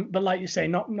 But like you say,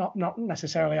 not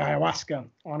necessarily ayahuasca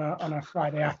on a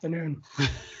Friday afternoon.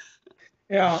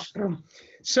 Yeah.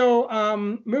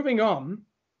 So moving on.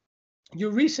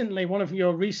 One of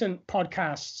your recent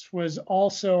podcasts was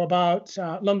also about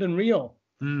London Real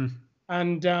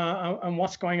and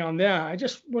what's going on there. I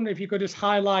just wonder if you could just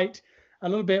highlight a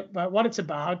little bit about what it's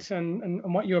about and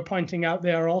what you were pointing out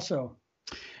there also.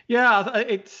 Yeah,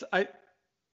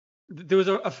 there was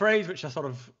a phrase which I sort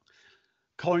of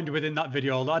coined within that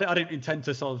video, although I didn't intend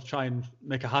to sort of try and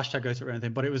make a hashtag out of it or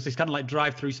anything, but it was this kind of like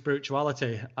drive-through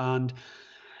spirituality. And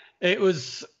it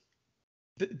was,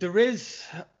 there is...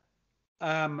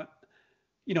 I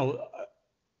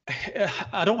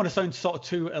don't want to sound sort of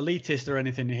too elitist or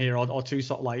anything here, or too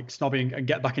sort of like snobbing and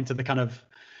get back into the kind of,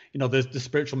 the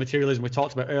spiritual materialism we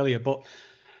talked about earlier. But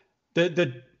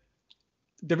there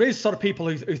is sort of people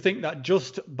who think that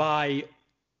just by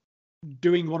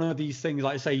doing one of these things,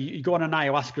 like say you go on an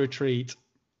ayahuasca retreat,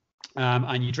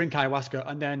 and you drink ayahuasca,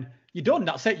 and then you're done.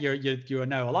 That's it. You're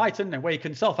now enlightened and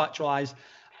awakened, self-actualized,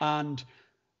 and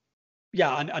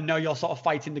yeah, and now you're sort of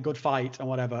fighting the good fight and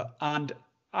whatever. And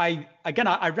I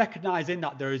recognize in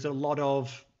that there is a lot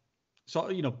of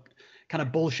sort of, kind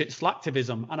of bullshit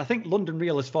slacktivism. And I think London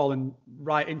Real has fallen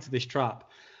right into this trap.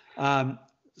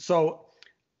 So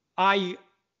I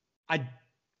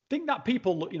think that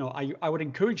people, I would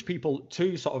encourage people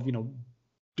to sort of,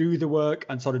 do the work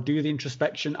and sort of do the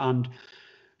introspection and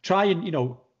try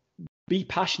and, be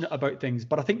passionate about things.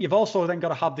 But I think you've also then got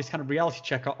to have this kind of reality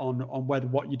check on whether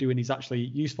what you're doing is actually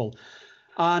useful.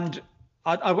 And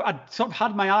I sort of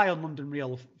had my eye on London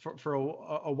Real for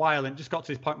a while, and just got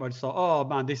to this point where I just thought, oh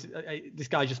man, this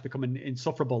guy's just becoming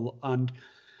insufferable. And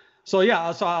So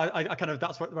yeah, so I kind of,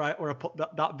 that's where I put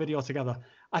that video together.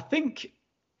 I think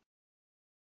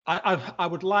I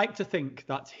would like to think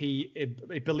that he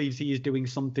believes he is doing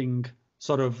something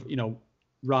sort of,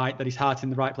 right, that his heart's in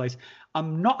the right place.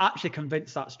 I'm not actually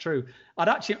convinced that's true.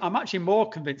 I'm actually more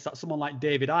convinced that someone like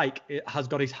David Icke has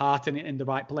got his heart in the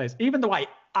right place. Even though I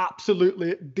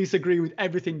absolutely disagree with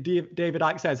everything David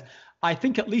Icke says, I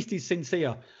think at least he's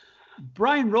sincere.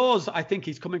 Brian Rose, I think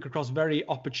he's coming across very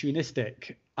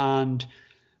opportunistic and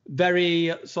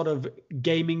very sort of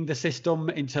gaming the system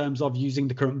in terms of using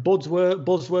the current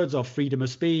buzzwords of freedom of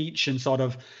speech and sort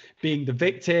of being the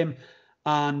victim.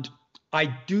 And I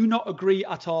do not agree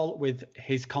at all with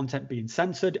his content being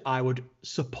censored. I would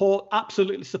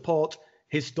absolutely support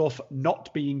his stuff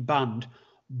not being banned.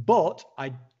 But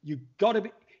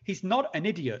he's not an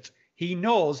idiot. He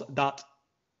knows that,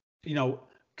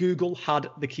 Google had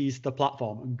the keys to the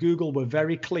platform, and Google were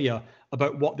very clear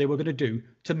about what they were going to do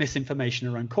to misinformation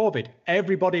around COVID.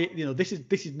 Everybody, this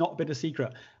is not been a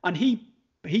secret. And he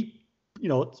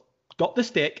got the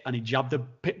stick and he jabbed the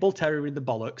pit bull terrier in the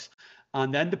bollocks,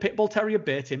 and then the pit bull terrier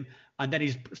bit him, and then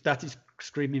he's started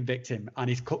screaming victim, and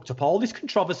he's cooked up all this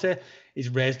controversy. He's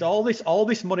raised all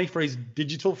this money for his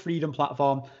digital freedom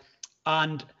platform,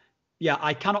 and yeah,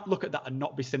 I cannot look at that and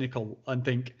not be cynical and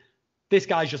think, this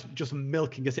guy's just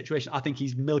milking a situation. I think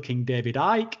he's milking David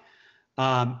Icke.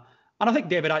 And I think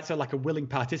David Icke's like a willing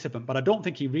participant, but I don't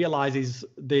think he realizes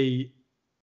the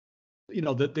kind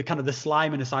of the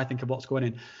sliminess, I think, of what's going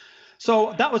in.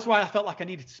 So that was why I felt like I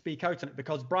needed to speak out on it,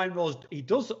 because Brian Rose, he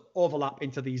does overlap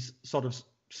into these sort of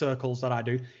circles that I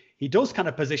do. He does kind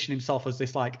of position himself as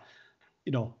this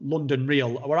London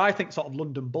real, where I think sort of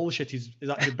London bullshit is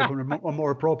actually becoming a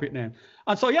more appropriate name.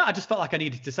 And so, yeah, I just felt like I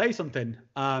needed to say something.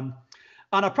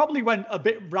 And I probably went a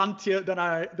bit rantier than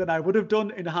I would have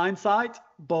done in hindsight.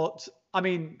 But I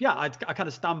mean, yeah, I kind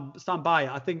of stand by it.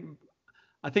 I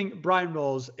think Brian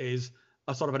Rose is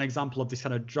a sort of an example of this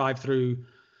kind of drive-through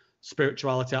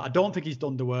spirituality. I don't think he's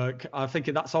done the work. I think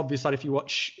that's obvious that if you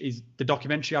watch the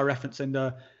documentary I reference in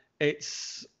there,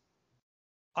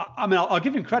 I'll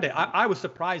give him credit. I was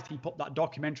surprised he put that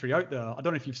documentary out there. I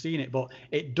don't know if you've seen it, but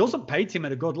it doesn't paint him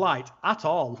in a good light at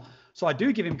all. So I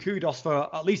do give him kudos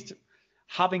for at least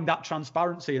having that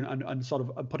transparency and sort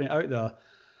of putting it out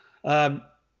there.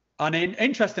 And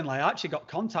interestingly, I actually got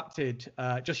contacted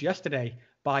just yesterday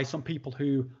by some people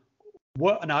who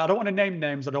were, and I don't want to name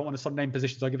names, I don't want to sort of name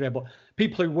positions, I'll give it, but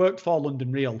people who worked for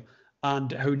London Real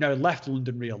and who now left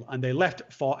London Real, and they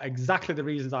left for exactly the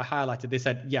reasons I highlighted. They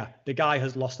said, yeah, the guy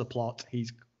has lost the plot.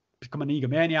 He's become an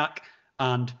egomaniac,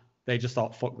 and they just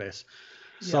thought, fuck this.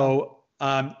 Yeah. So,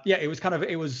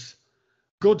 it was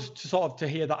good to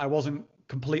hear that I wasn't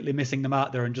completely missing the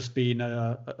mark there and just being,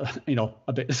 a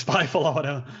bit spiteful or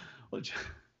whatever.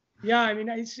 Yeah, I mean,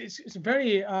 it's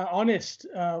very honest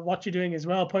what you're doing as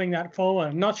well, putting that forward.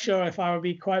 I'm not sure if I would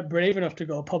be quite brave enough to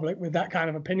go public with that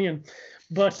kind of opinion.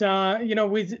 But,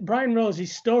 with Brian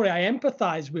Rose's story, I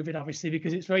empathize with it, obviously,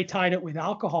 because it's very tied up with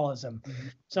alcoholism. Mm-hmm.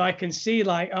 So I can see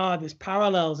there's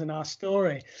parallels in our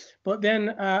story. But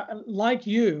then, like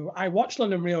you, I watched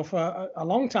London Real for a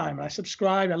long time. I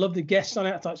subscribed. I loved the guests on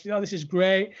it. I thought, this is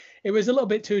great. It was a little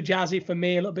bit too jazzy for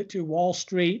me, a little bit too Wall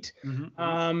Street,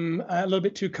 mm-hmm. A little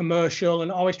bit too commercial,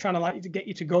 and always trying to get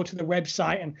you to go to the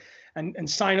website and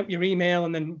sign up your email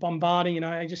and then bombarding.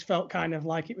 I just felt kind of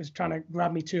like it was trying to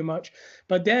grab me too much.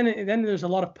 But then there's a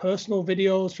lot of personal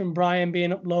videos from Brian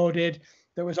being uploaded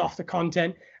that was off the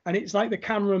content. And it's like the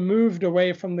camera moved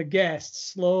away from the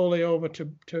guests slowly over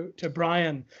to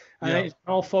Brian. And it's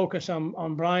all focused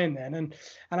on Brian then. And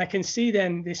I can see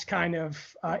then this kind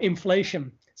of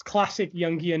inflation. It's classic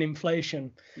Jungian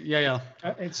inflation.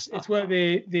 It's where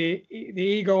the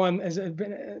ego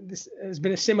has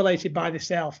been assimilated by the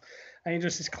self, and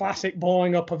just this classic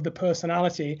blowing up of the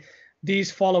personality.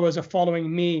 These followers are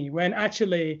following me, when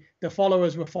actually the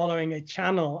followers were following a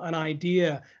channel, an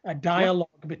idea, a dialogue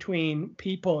between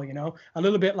people, a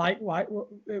little bit like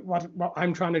what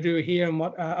I'm trying to do here and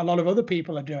what a lot of other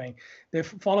people are doing. They're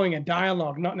following a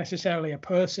dialogue, not necessarily a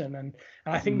person. And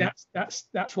I think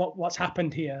that's what's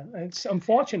happened here. It's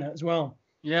unfortunate as well.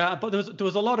 Yeah, but there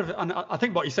was a lot of, and I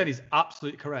think what you said is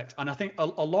absolutely correct. And I think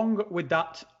along with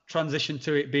that transition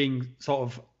to it being sort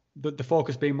of the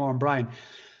focus being more on Brian,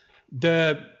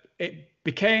 it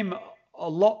became a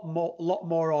lot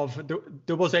more of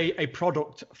there was a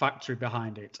product factory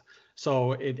behind it.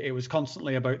 So it was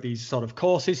constantly about these sort of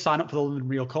courses, sign up for the London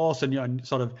Real course, and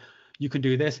sort of you can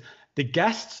do this. The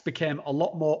guests became a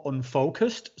lot more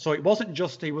unfocused. So it wasn't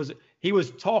just he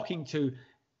was talking to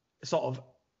sort of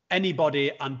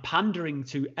anybody and pandering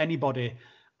to anybody,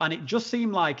 and it just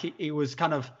seemed like he was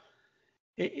kind of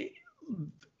it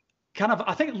kind of,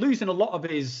 I think, losing a lot of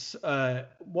his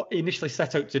what he initially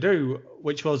set out to do,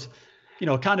 which was,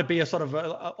 kind of be a sort of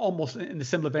almost in the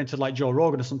similar vein to like Joe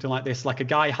Rogan or something like this, like a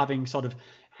guy having sort of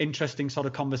interesting sort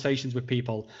of conversations with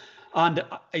people. And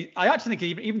I actually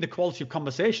think even the quality of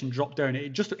conversation dropped down. It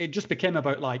just became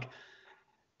about like,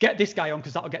 get this guy on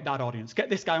because that'll get that audience. Get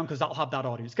this guy on because that'll have that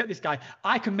audience. Get this guy.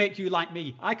 I can make you like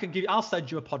me. I'll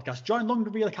send you a podcast. Join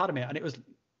London Real Academy. And it was,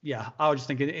 I was just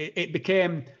thinking it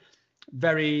became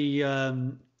very,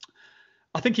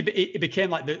 I think it became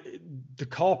like the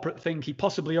corporate thing he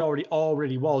possibly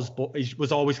already was, but he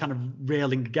was always kind of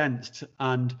railing against.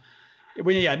 And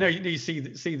when you see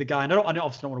the guy, and I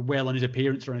obviously don't want to wail on his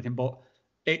appearance or anything, but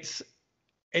it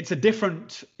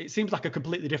seems like a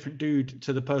completely different dude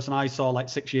to the person I saw like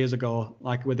 6 years ago,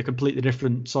 like with a completely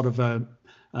different sort of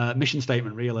mission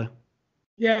statement, really.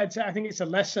 Yeah, I think it's a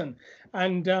lesson.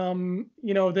 And,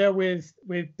 there with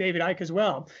David Icke as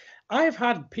well. I've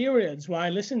had periods where I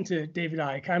listen to David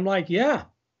Icke. I'm like, yeah,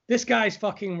 this guy's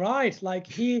fucking right. Like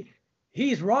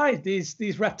he's right.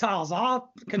 These reptiles are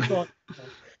controlled.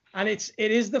 And it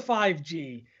is the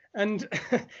 5G. And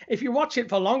if you watch it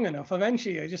for long enough,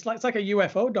 eventually you're just like, it's like a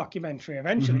UFO documentary.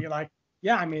 Eventually you're like,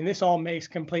 yeah, I mean, this all makes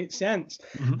complete sense.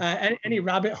 Any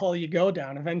rabbit hole you go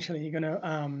down, eventually you're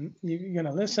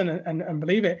gonna listen and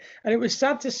believe it. And it was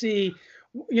sad to see,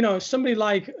 somebody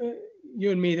like you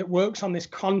and me that works on this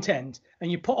content, and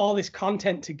you put all this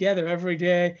content together every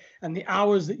day, and the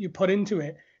hours that you put into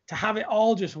it, to have it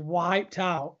all just wiped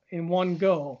out in one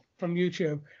go from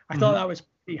YouTube. I thought that was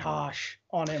pretty harsh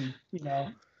on him. Yeah.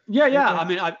 I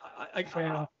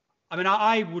mean,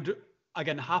 I would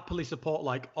again happily support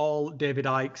like all David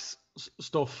Icke's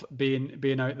stuff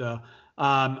being out there.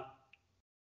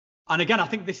 And again, I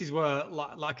think this is where,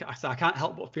 like I said, I can't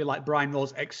help but feel like Brian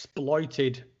Rose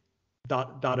exploited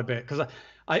that a bit, because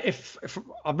if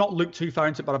I've not looked too far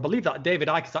into it, but I believe that David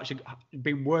Icke has actually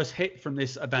been worse hit from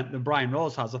this event than Brian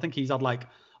Rose has. I think he's had like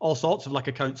all sorts of like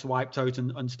accounts wiped out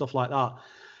and stuff like that.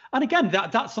 And again,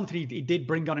 that's something he did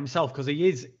bring on himself, because he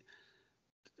is,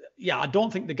 I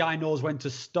don't think the guy knows when to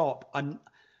stop.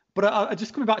 But I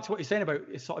just coming back to what you're saying about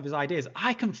sort of his ideas,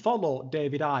 I can follow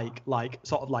David Icke like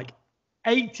sort of like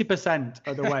 80%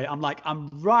 of the way. I'm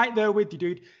right there with you,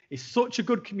 dude. He's such a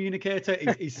good communicator.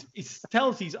 He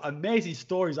tells these amazing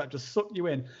stories that just suck you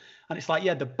in. And it's like,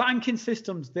 the banking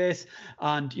system's this,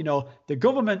 and, the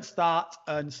government's that,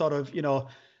 and sort of,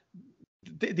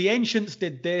 the ancients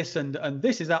did this, and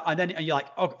this is that. And you're like,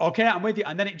 okay, I'm with you.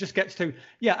 And then it just gets to,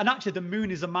 and actually the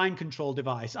moon is a mind control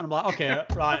device. And I'm like, okay,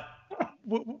 right.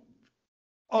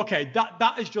 Okay,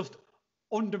 that is just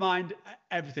undermined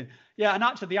everything. And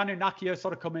actually the Anunnaki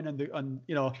sort of come in and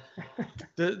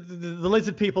the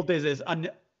lizard people did this, and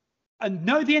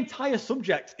now the entire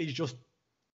subject is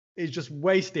just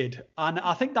wasted. And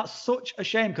I think that's such a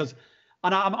shame, because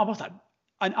I'm almost like,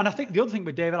 and I think the other thing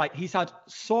with David, like, he's had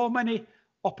so many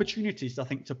opportunities, I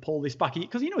think, to pull this back,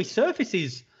 because he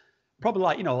surfaces probably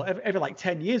like every like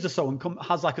 10 years or so and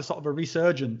has like a sort of a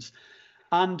resurgence.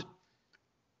 And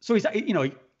so he's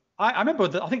I remember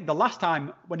I think the last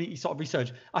time when he sort of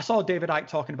researched, I saw David Icke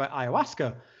talking about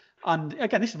ayahuasca. And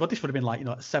again, this would have been like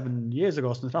 7 years ago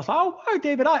or something. I was like, oh, wow,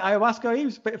 David Icke, ayahuasca. He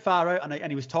was a bit far out,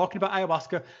 and he was talking about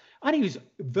ayahuasca, and he was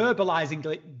verbalizing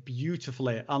it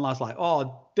beautifully. And I was like,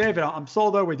 oh, David, I'm so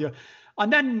there with you.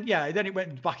 And then it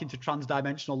went back into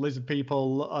trans-dimensional lizard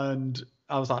people, and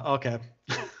I was like, okay,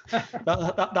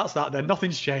 that's that then.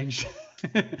 Nothing's changed.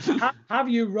 Have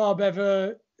you, Rob,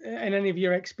 ever in any of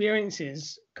your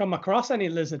experiences come across any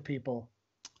lizard people?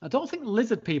 I don't think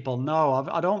lizard people. No,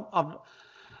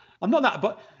 I'm not that,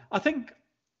 but I think,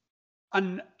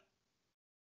 and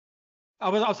I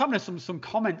was having some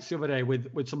comments the other day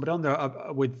with somebody on there,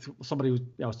 with somebody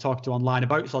I was talking to online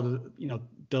about sort of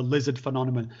the lizard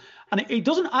phenomenon, and it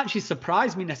doesn't actually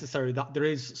surprise me necessarily that there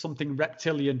is something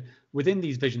reptilian within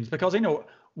these visions, because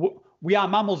we are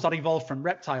mammals that evolved from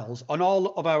reptiles, and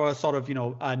all of our sort of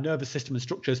nervous system and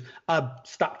structures are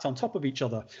stacked on top of each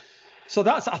other. So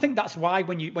I think that's why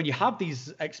when you have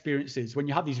these experiences, when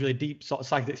you have these really deep sort of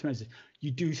psychic experiences,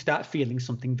 you do start feeling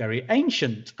something very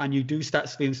ancient, and you do start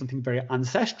feeling something very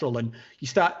ancestral, and you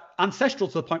start ancestral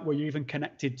to the point where you're even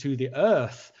connected to the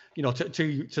earth, to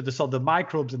the sort of the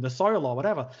microbes in the soil or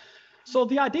whatever. So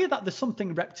the idea that there's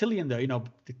something reptilian there,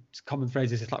 the common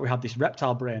phrase is it's like we have this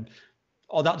reptile brain,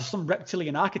 or that there's some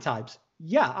reptilian archetypes.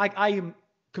 I am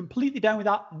completely down with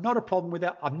that. Not a problem with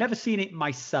it. I've never seen it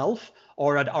myself,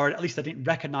 or at least I didn't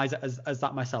recognize it as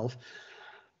that myself.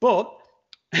 But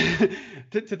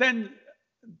to then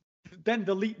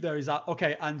the leap there is that,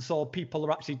 okay, and so people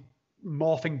are actually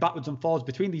morphing backwards and forwards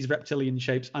between these reptilian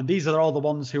shapes, and these are all the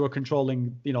ones who are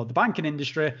controlling, the banking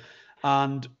industry.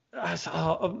 And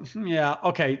yeah,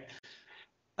 okay.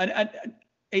 And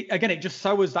again, it just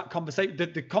sours that conversation.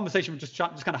 The conversation we just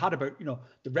kind of had about,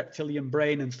 the reptilian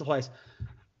brain and stuff like this.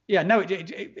 Yeah, no,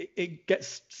 it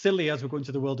gets silly as we go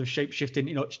into the world of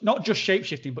shape-shifting, not just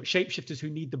shape-shifting, but shapeshifters who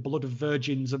need the blood of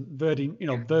virgins and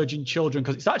virgin children,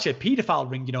 because it's actually a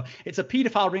paedophile ring, it's a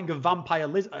paedophile ring of vampire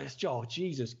lizards. Oh,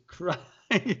 Jesus Christ.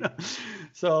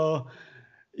 So,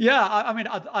 yeah, I mean,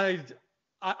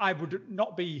 I would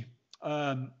not be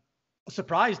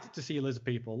surprised to see lizard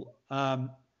people. I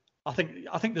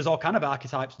think there's all kind of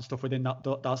archetypes and stuff within that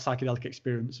psychedelic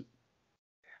experience.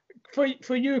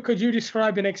 For you, could you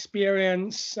describe an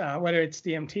experience, whether it's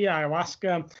DMT,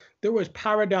 ayahuasca, that was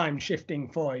paradigm shifting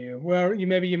for you, where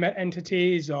you met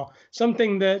entities or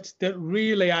something that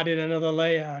really added another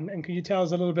layer? And can you tell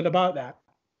us a little bit about that?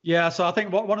 Yeah, so I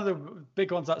think one of the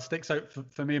big ones that sticks out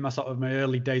for me in my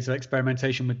early days of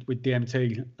experimentation with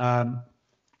DMT.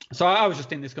 So I was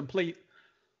just in this complete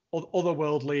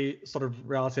otherworldly sort of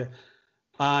reality,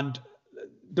 and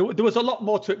there was a lot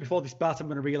more to it before this part I'm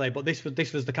going to relay, but this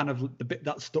was the kind of the bit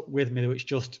that stuck with me, which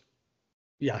just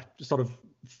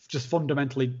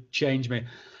fundamentally changed me.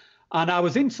 And I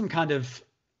was in some kind of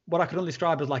what I could only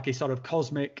describe as like a sort of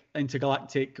cosmic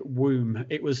intergalactic womb.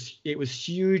 It was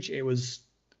huge. It was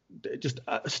just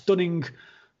stunning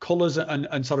colors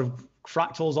and sort of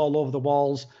fractals all over the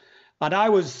walls. And I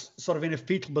was sort of in a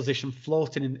fetal position,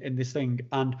 floating in this thing.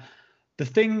 And the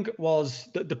thing was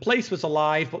that the place was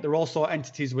alive, but there were also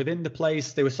entities within the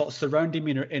place. They were sort of surrounding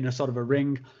me in a sort of a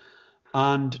ring.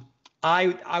 And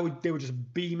they were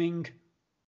just beaming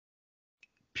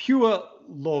pure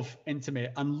love into me,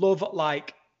 and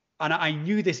and I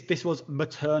knew this was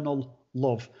maternal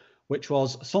love, which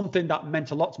was something that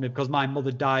meant a lot to me because my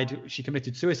mother died. She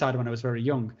committed suicide when I was very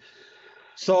young.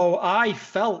 So I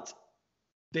felt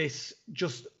this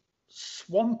just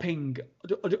swamping,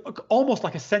 almost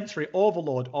like a sensory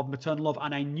overload of maternal love.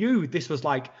 And I knew this was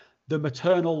like the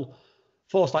maternal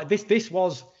force. Like this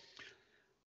was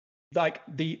like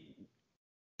the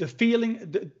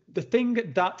feeling, the thing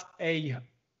that a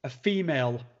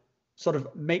female sort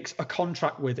of makes a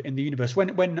contract with in the universe.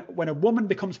 When a woman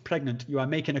becomes pregnant, you are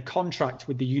making a contract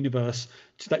with the universe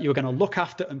that you're going to look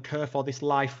after and care for this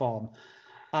life form.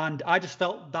 And I just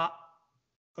felt that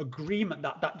agreement,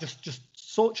 that just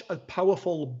such a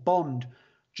powerful bond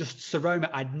just surround me.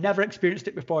 I'd never experienced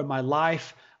it before in my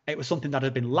life. It was something that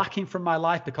had been lacking from my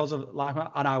life because of life,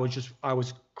 and I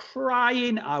was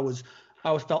crying. I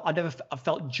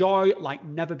felt joy like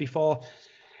never before.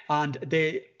 And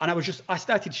I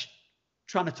started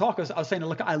trying to talk. I was saying,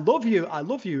 look, I love you.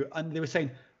 And they were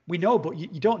saying, we know, but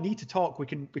you don't need to talk. We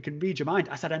can read your mind.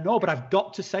 I said, I know, but I've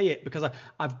got to say it because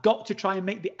I've got to try and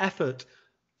make the effort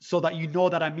so that you know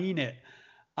that I mean it.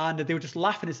 And they were just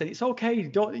laughing and saying, it's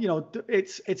okay.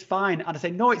 It's fine. And I say,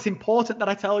 no, it's important that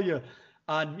I tell you.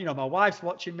 And, my wife's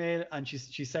watching me and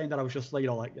she's saying that I was just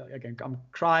again, I'm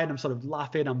crying. I'm sort of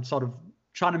laughing. I'm sort of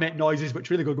trying to make noises,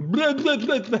 which really go blah, blah,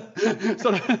 blah, blah.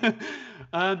 Sort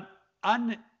of,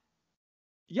 and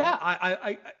yeah,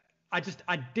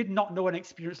 I did not know an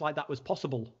experience like that was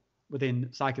possible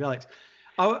within psychedelics.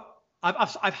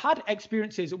 I've had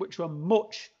experiences which were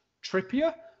much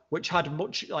trippier, which had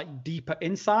much like deeper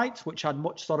insights, which had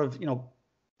much sort of,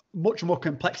 much more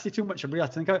complexity to them, which I really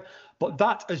had to think about. But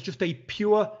that is just a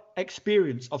pure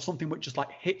experience of something which just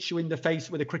like hits you in the face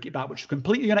with a cricket bat, which is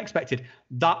completely unexpected.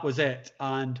 That was it.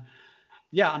 And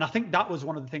yeah, and I think that was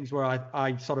one of the things where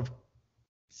I sort of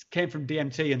came from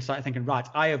DMT and started thinking, right,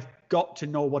 I have got to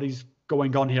know what is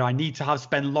going on here. I need to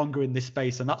spend longer in this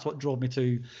space. And that's what drove me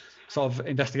to sort of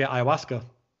investigate ayahuasca.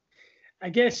 I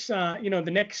guess,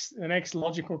 the next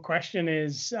logical question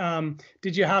is,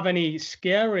 did you have any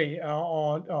scary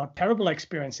or terrible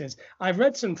experiences? I've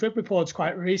read some trip reports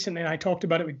quite recently, and I talked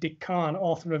about it with Dick Kahn,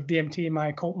 author of DMT, My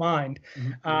Occult Mind.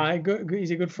 Mm-hmm. He's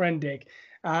a good friend, Dick.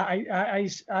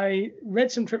 I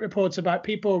read some trip reports about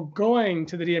people going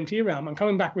to the DMT realm and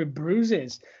coming back with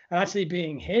bruises and actually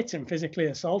being hit and physically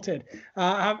assaulted.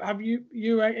 Have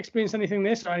you experienced anything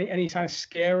this, or any kind of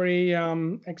scary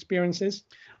experiences?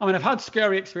 I mean, I've had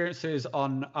scary experiences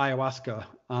on ayahuasca,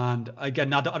 and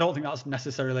again, I don't think that's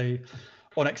necessarily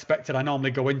unexpected. I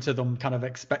normally go into them kind of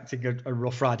expecting a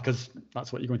rough ride because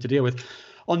that's what you're going to deal with.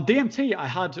 On DMT, I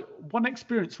had one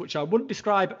experience which I wouldn't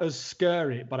describe as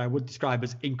scary, but I would describe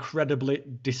as incredibly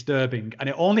disturbing. And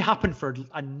it only happened for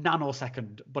a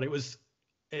nanosecond, but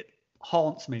it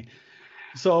haunts me.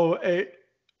 So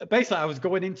basically, I was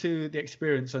going into the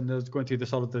experience and I was going through the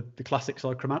sort of the classic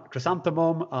sort of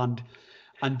chrysanthemum,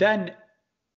 and then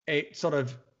it sort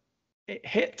of it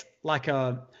hit like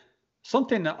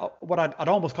something what I'd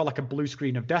almost call like a blue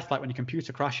screen of death, like when your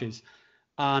computer crashes,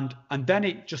 and then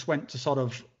it just went to sort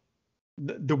of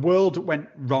the world went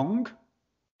wrong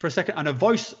for a second, and a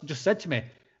voice just said to me,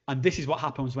 and this is what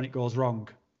happens when it goes wrong.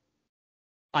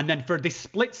 And then for this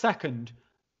split second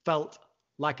felt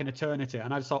like an eternity,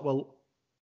 and I just thought, well,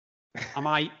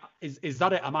 is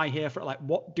that it? Am I here for, like,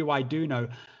 what do I do now?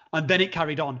 And then it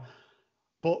carried on.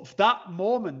 But that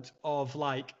moment of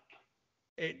like,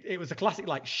 it was a classic,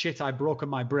 like, shit, I've broken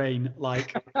my brain.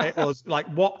 Like, it was like,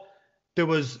 what, there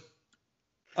was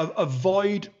a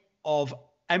void of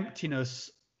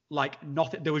emptiness, like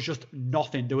nothing. There was just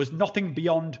nothing. There was nothing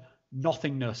beyond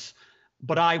nothingness.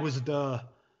 But I was there.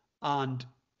 And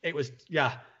it was,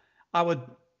 yeah,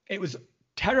 it was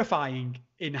terrifying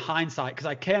in hindsight, because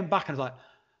I came back and I was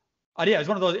like, it was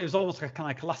one of those, it was almost like a kind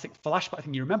of classic flashback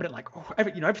thing. You remember it like, oh,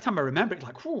 every time I remember it,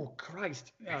 like, oh,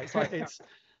 Christ. Yeah, it's like,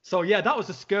 so yeah, that was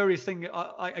the scariest thing,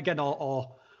 again,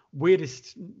 or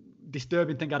weirdest,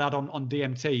 disturbing thing I'd had on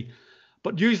DMT.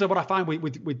 But usually what I find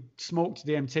with smoked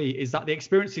DMT is that the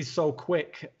experience is so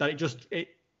quick that it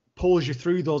pulls you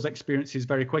through those experiences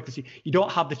very quickly. So you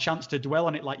don't have the chance to dwell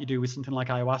on it like you do with something like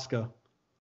ayahuasca.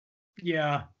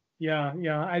 Yeah.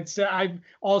 I'd say I've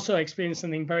also experienced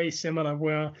something very similar,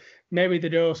 where maybe the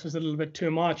dose was a little bit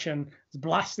too much and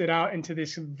blasted out into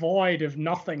this void of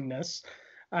nothingness.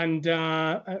 And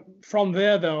from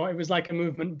there, though, it was like a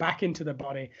movement back into the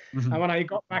body. Mm-hmm. And when I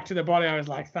got back to the body, I was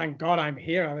like, thank God I'm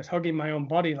here. I was hugging my own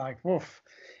body, like, woof.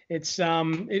 It's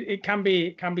it can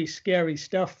be scary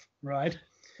stuff, right?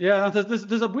 Yeah,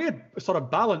 there's a weird sort of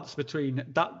balance between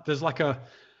that. There's like a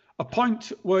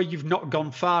point where you've not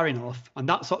gone far enough, and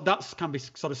that's can be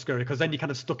sort of scary, because then you're kind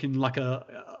of stuck in like a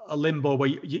limbo where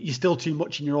you're still too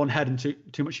much in your own head and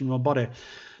too much in your own body.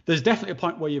 There's definitely a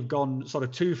point where you've gone sort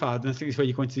of too far, and I think it's where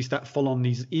you're going to start full on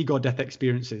these ego death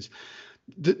experiences.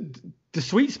 The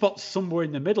sweet spot's somewhere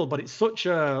in the middle, but it's such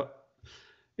a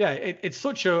it's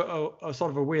such a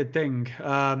sort of a weird thing.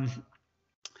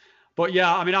 But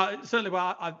yeah, I mean,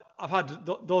 I've had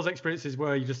those experiences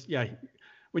where you just,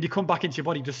 when you come back into your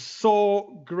body, just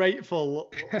so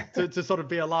grateful to sort of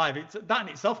be alive. That in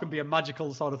itself can be a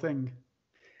magical sort of thing.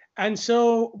 And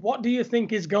so what do you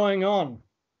think is going on?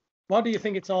 What do you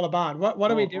think it's all about?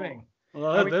 What are we doing?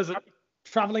 Are we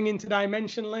traveling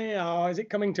interdimensionally, or is it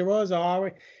coming to us,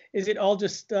 or is it all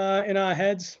just in our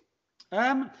heads?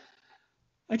 I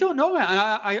don't know.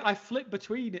 I flip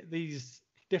between these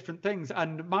different things,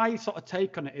 and my sort of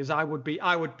take on it is I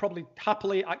would probably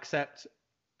happily accept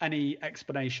any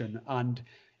explanation. And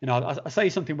I say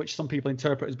something which some people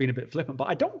interpret as being a bit flippant, but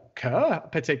I don't care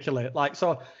particularly. Like,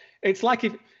 so it's like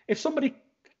if somebody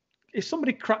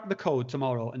cracked the code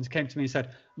tomorrow and came to me and said,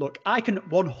 look, I can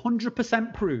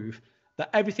 100% prove that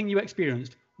everything you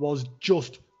experienced was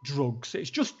just drugs. It's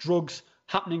just drugs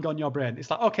happening on your brain.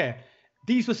 It's like, okay,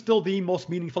 these were still the most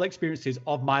meaningful experiences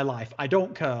of my life. I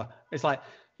don't care. It's like,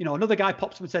 another guy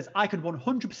pops up and says, I can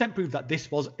 100% prove that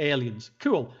this was aliens.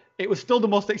 Cool. It was still the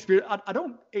most experience.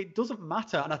 It doesn't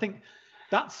matter. And I think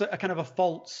that's a kind of a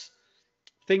false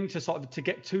thing to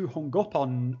get too hung up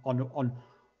on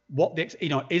what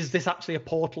is this actually a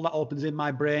portal that opens in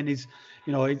my brain? Is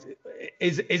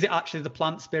it actually the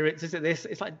plant spirits? Is it this?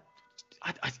 It's like,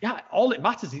 all it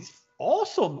matters is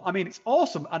awesome. I mean, it's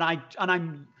awesome. And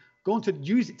I'm going to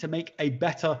use it to make a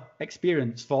better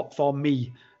experience for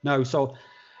me now. So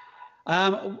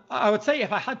I would say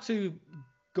if I had to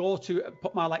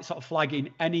put my sort of flag in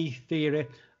any theory,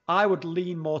 I would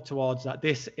lean more towards that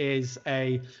this is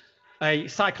a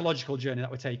psychological journey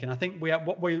that we're taking. I think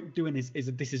what we're doing is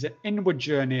this is an inward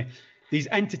journey. These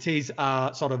entities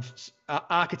are sort of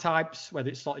archetypes, whether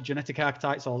it's sort of genetic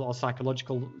archetypes or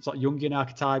psychological sort of Jungian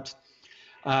archetypes.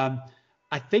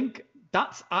 I think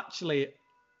that's actually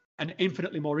an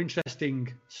infinitely more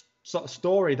interesting sort of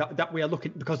story that we are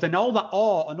looking, because then all that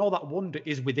awe and all that wonder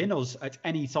is within us at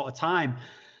any sort of time.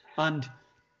 And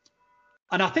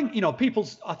I think, people,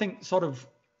 I think, sort of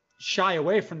shy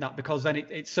away from that, because then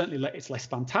it's less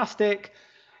fantastic,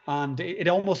 and it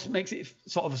almost makes it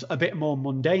sort of a bit more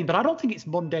mundane. But I don't think it's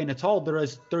mundane at all. There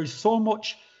is so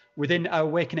much within our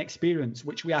waking experience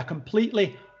which we are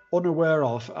completely unaware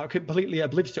of, completely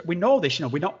oblivious to. We know this,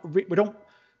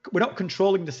 we're not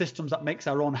controlling the systems that makes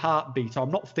our own heart beat.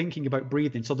 I'm not thinking about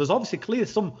breathing. So there's obviously clearly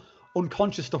some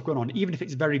unconscious stuff going on, even if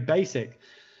it's very basic.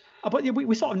 But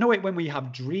we sort of know it when we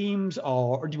have dreams,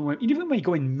 or even when we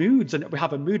go in moods, and we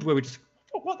have a mood where we just,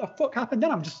 what the fuck happened?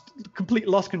 Then I'm just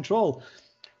completely lost control.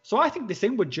 So I think this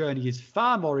inward journey is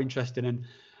far more interesting.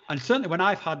 And certainly when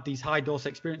I've had these high dose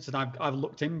experiences and I've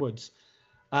looked inwards,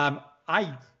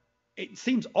 I it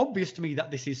seems obvious to me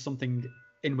that this is something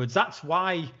inwards. That's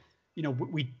why, you know,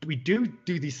 we do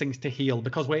these things to heal,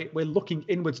 because we're looking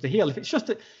inwards to heal. If it's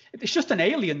just an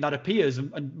alien that appears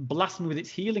and blasts me with its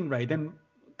healing ray, then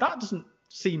that doesn't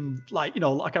seem like, you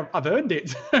know, like I've earned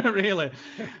it, really.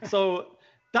 So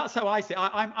that's how I see it.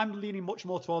 I'm leaning much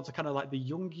more towards a kind of like the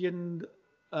Jungian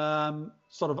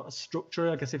sort of structure,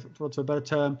 I guess, if for a better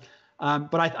term.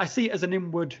 But I see it as an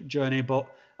inward journey. But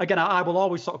again, I will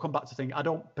always sort of come back to think I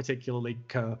don't particularly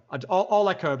care. All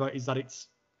I care about is that it's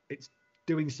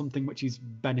doing something which is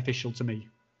beneficial to me.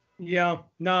 Yeah,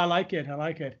 no, I like it.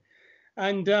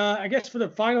 And I guess for the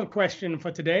final question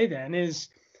for today then is,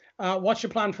 what's your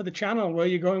plan for the channel? Where are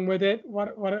you going with it?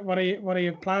 What are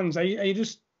your plans? Are you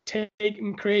just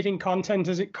creating content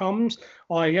as it comes,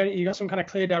 or you got some kind of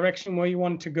clear direction where you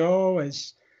want to go?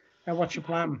 What's your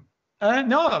plan?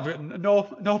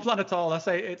 No plan at all. I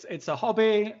say it's a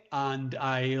hobby, and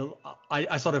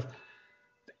I sort of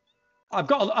I've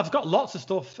got lots of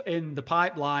stuff in the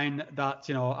pipeline that,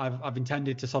 you know, I've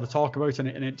intended to sort of talk about, and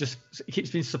it just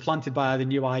keeps being supplanted by either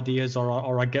new ideas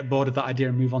or I get bored of that idea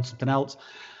and move on to something else.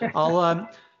 I'll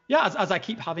as I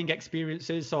keep having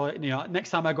experiences. So, you know,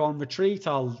 next time I go on retreat,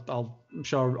 I'm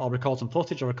sure I'll record some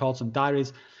footage or record some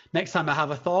diaries. Next time I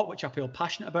have a thought which I feel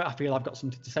passionate about, I feel I've got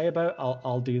something to say about,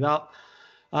 I'll do that.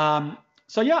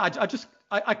 So yeah,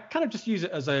 I kind of just use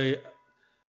it as a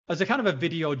kind of a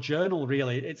video journal,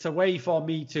 really. It's a way for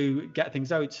me to get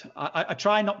things out. I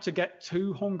try not to get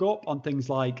too hung up on things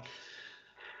like,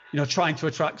 you know, trying to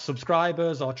attract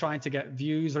subscribers or trying to get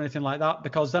views or anything like that,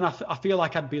 because then I feel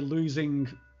like I'd be losing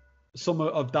some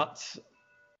of that.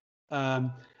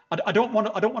 I don't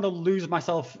want to lose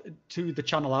myself to the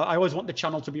channel. I always want the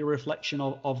channel to be a reflection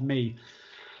of me.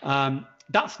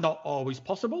 That's not always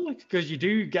possible, because you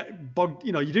do get bugged,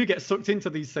 you know, you do get sucked into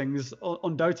these things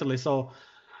undoubtedly. So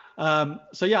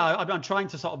yeah, I'm trying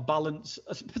to sort of balance,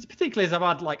 particularly as I've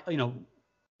had, like, you know,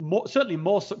 certainly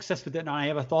more success with it than I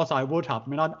ever thought I would have. I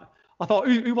mean, I thought,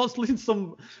 who wants to listen to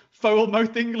some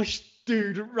foul-mouthed English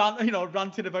dude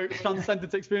ranting about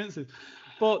transcendent experiences?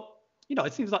 But, you know,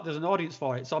 it seems like there's an audience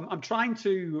for it. So I'm trying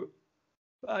to,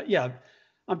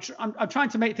 I'm trying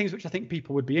to make things which I think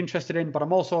people would be interested in, but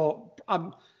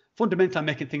I'm fundamentally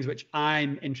making things which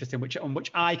I'm interested in,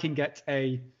 which I can get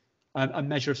a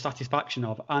measure of satisfaction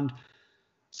of. And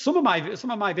some of my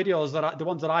videos that the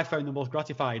ones that I found the most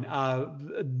gratifying,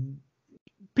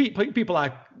 people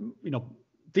are, you know,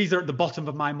 these are at the bottom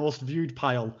of my most viewed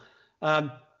pile.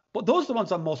 But those are the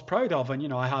ones I'm most proud of. And, you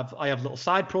know, I have little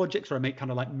side projects where I make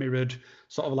kind of like mirrored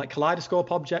sort of like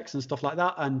kaleidoscope objects and stuff like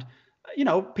that. And, you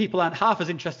know, people aren't half as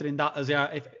interested in that as they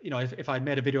are if I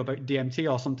made a video about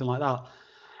DMT or something like that.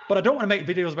 But I don't want to make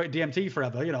videos about DMT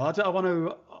forever. You know, I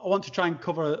want to try and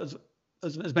cover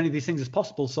as many of these things as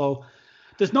possible. So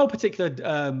there's no particular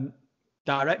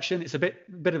direction. It's a bit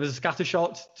of a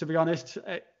scattershot, to be honest.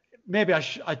 Maybe I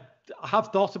have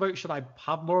thought about, should I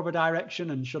have more of a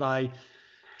direction and should I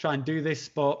try and do this?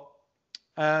 But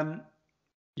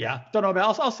yeah, don't know.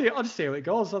 I'll see. I'll just see how it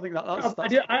goes. I think that's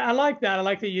I like that. I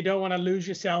like that you don't want to lose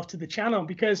yourself to the channel,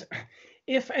 because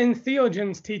if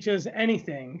entheogens teach us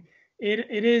anything,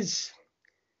 it is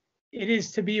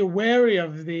to be wary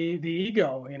of the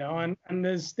ego, you know, and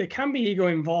there can be ego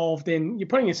involved in you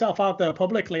putting yourself out there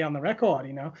publicly on the record,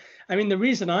 you know. I mean, the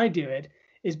reason I do it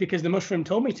is because the mushroom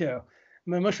told me to.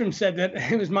 The mushroom said that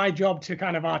it was my job to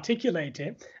kind of articulate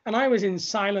it, and I was in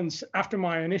silence after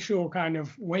my initial kind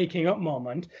of waking up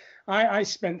moment. I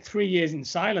spent 3 years in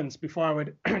silence before I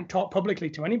would talk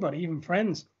publicly to anybody, even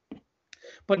friends.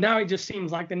 But now it just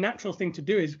seems like the natural thing to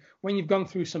do is, when you've gone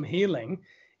through some healing,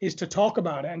 is to talk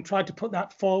about it and try to put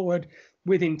that forward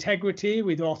with integrity,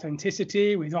 with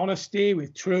authenticity, with honesty,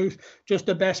 with truth, just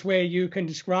the best way you can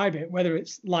describe it, whether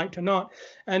it's liked or not.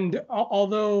 And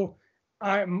although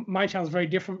my channel is very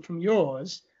different from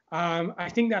yours, I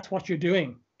think that's what you're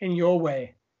doing in your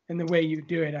way, in the way you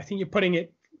do it. I think you're putting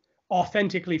it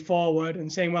authentically forward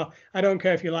and saying, well, I don't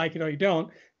care if you like it or you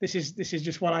don't. This is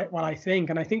just what I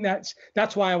think. And I think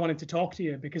that's why I wanted to talk to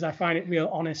you, because I find it real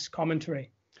honest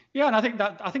commentary. Yeah, and I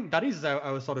think that is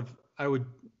our sort of, I would,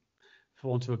 for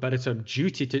want of a better term,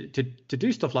 duty to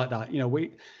do stuff like that. You know,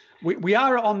 we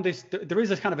are on this. There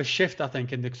is a kind of a shift, I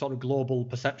think, in the sort of global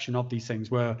perception of these things,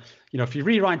 where, you know, if you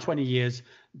rewind 20 years,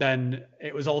 then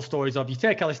it was all stories of you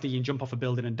take LSD and jump off a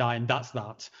building and die, and that's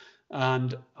that.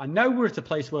 And now we're at a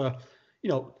place where, you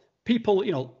know, people,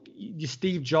 you know, your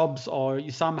Steve Jobs or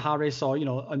your Sam Harris, or, you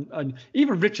know, and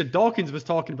even Richard Dawkins was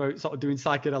talking about sort of doing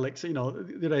psychedelics, you know,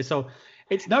 the day. So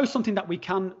it's now something that we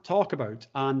can talk about.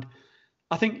 And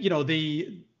I think, you know,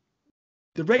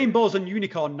 the rainbows and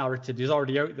unicorn narrative is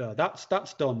already out there.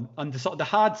 That's done. And the sort of the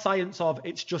hard science of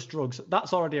it's just drugs,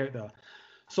 that's already out there.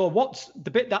 So what's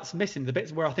the bit that's missing, the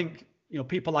bits where I think,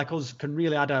 people like us can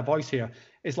really add our voice here,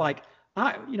 is like,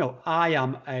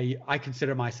 I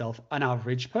consider myself an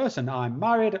average person. I'm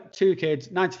married, 2 kids,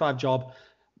 9-to-5 job,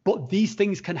 but these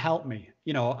things can help me,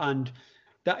 and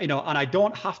that, and I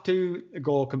don't have to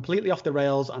go completely off the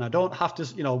rails, and I don't have to,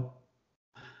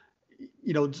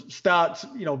 start,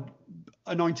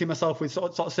 anointing myself with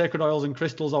sort of sacred oils and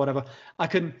crystals or whatever.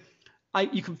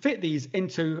 You can fit these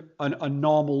into a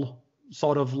normal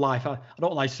sort of life. I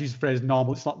don't like to use the phrase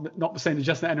normal. It's not saying that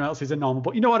just anyone else is a normal,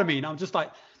 but you know what I mean? I'm just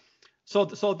like, so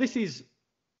this is,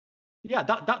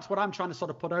 that's what I'm trying to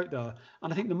sort of put out there.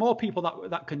 And I think the more people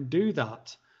that can do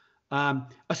that,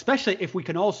 especially if we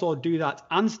can also do that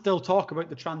and still talk about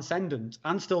the transcendent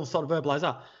and still sort of verbalize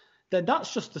that, then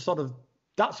that's just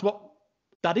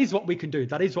that is what we can do.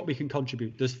 That is what we can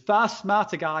contribute. There's far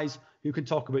smarter guys who can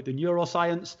talk about the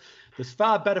neuroscience. There's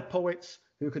far better poets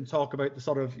who can talk about the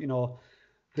sort of,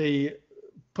 the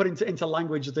put into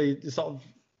language, the sort of,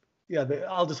 the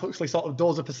Aldous Huxley sort of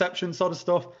doors of perception sort of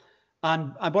stuff.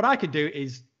 And what I could do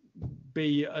is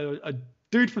be a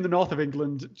dude from the north of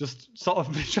England, just sort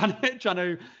of trying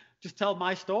to just tell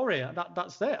my story.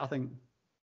 That's it, I think.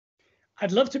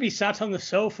 I'd love to be sat on the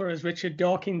sofa as Richard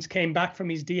Dawkins came back from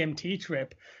his DMT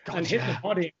trip and hit the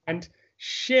body and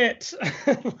shit.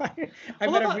 I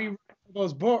better rewrite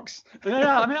those books.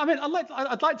 Yeah, I mean,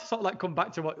 I'd like to sort of like come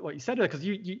back to what you said there, because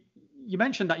you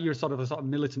mentioned that you're sort of a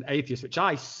militant atheist, which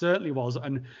I certainly was.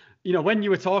 And when you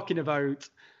were talking about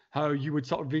how you would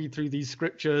sort of read through these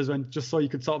scriptures and just so you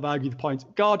could sort of argue the points.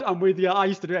 God, I'm with you. I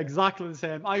used to do exactly the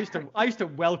same. I used to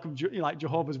welcome like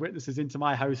Jehovah's Witnesses into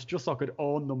my house just so I could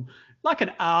own them, like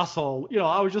an arsehole.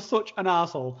 I was just such an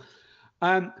arsehole.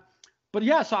 But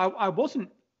yeah, so I wasn't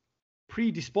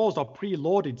predisposed or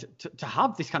preloaded to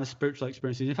have this kind of spiritual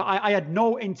experiences. In fact, I had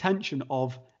no intention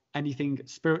of anything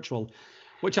spiritual,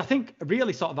 which I think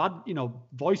really sort of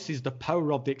voices the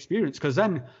power of the experience. Because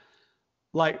then,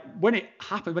 like, when it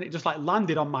happened, when it just like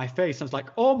landed on my face, I was like,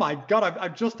 oh my God,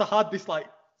 I've just had this like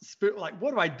spirit, like,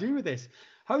 what do I do with this?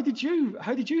 How did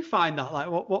you find that? Like,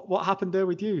 what happened there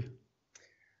with you?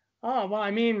 Oh, well,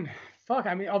 I mean,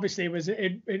 obviously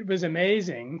it was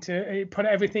amazing to put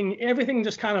everything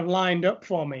just kind of lined up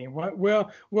for me.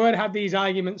 We'd had these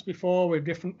arguments before with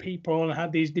different people and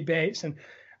had these debates and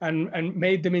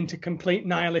made them into complete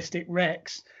nihilistic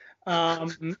wrecks. I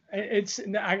kind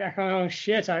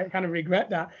of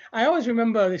regret that. I always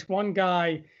remember this one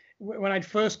guy when I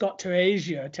first got to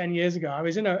Asia 10 years ago. I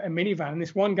was in a minivan, and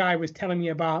this one guy was telling me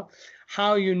about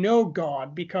how you know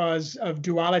God because of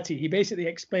duality. He basically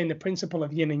explained the principle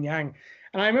of yin and yang.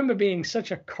 And I remember being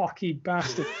such a cocky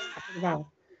bastard.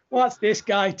 What's this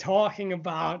guy talking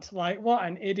about? Like, what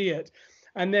an idiot.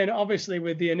 And then obviously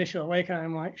with the initial awakening,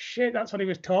 I'm like, shit, that's what he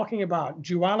was talking about.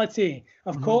 Duality.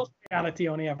 Of course, reality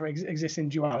only ever exists in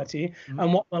duality.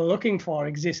 And what we're looking for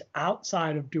exists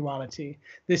outside of duality.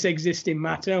 This exists in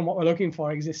matter, and what we're looking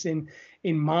for exists in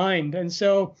mind. And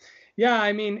so, yeah,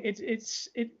 I mean,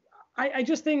 I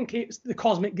just think it's the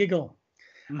cosmic giggle.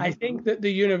 I think that the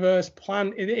universe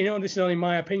planned, this is only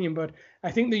my opinion, but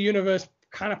I think the universe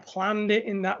kind of planned it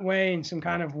in that way, in some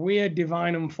kind of weird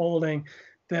divine unfolding,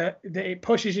 that it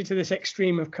pushes you to this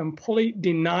extreme of complete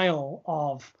denial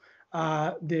of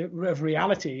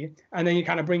reality, and then it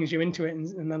kind of brings you into it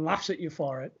and then laughs at you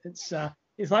for it. It's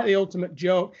like the ultimate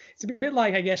joke. It's a bit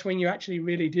like, I guess, when you actually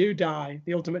really do die,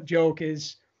 the ultimate joke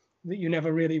is that you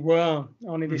never really were.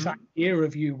 Only this idea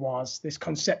of you was, this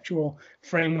conceptual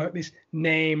framework, this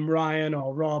name, Ryan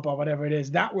or Rob or whatever it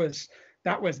is, that was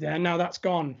there. Now that's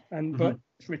gone, but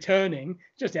it's returning,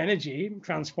 just energy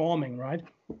transforming, right?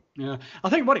 Yeah, I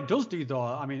think what it does do, though,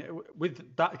 I mean,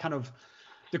 with that kind of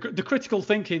the critical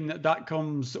thinking that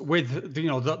comes with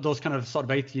those kind of sort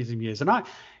of atheism years, and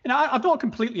I've not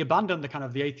completely abandoned the kind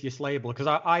of the atheist label, because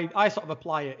I sort of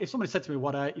apply it. If somebody said to me,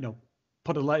 what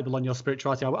put a label on your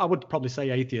spirituality, I would probably say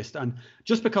atheist. And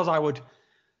just because I would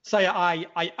say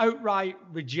I outright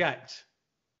reject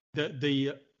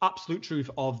the absolute truth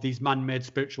of these man-made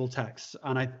spiritual texts,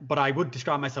 but I would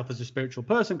describe myself as a spiritual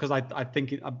person, because I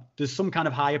think there's some kind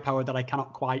of higher power that I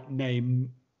cannot quite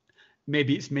name.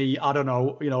 Maybe it's me, I don't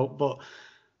know, but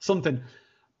something.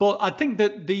 But I think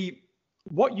that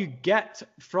what you get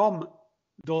from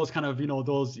those kind of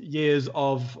those years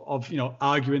of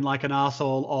arguing like an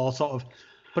arsehole, or sort of,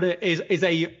 but it is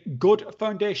a good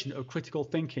foundation of critical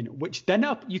thinking, which then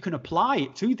you can apply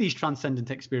to these transcendent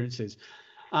experiences.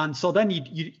 And so then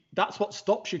that's what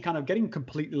stops you kind of getting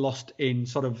completely lost in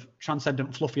sort of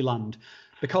transcendent fluffy land,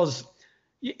 because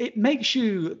it makes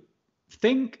you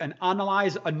think and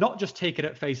analyze and not just take it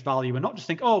at face value and not just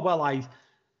think, oh, well,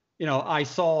 I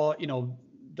saw,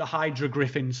 the Hydra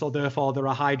Griffin, so therefore there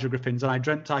are Hydra Griffins, and I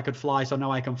dreamt I could fly, so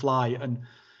now I can fly. And,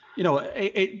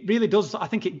 it really does. I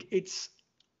think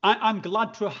I'm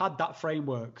glad to have had that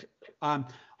framework.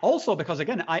 Also, because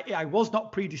again, I was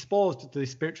not predisposed to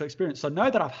this spiritual experience. So now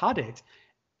that I've had it,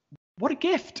 what a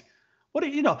gift.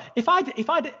 If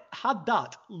I'd had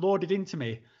that loaded into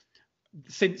me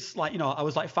since I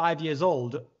was like 5 years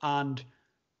old, and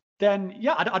then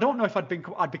I don't know if I'd be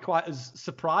quite as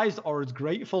surprised or as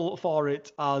grateful for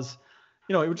it as,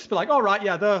 it would just be like, all right,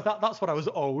 that's what I was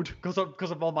owed because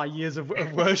of all my years of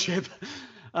worship.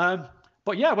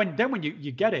 But yeah, when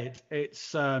you get it,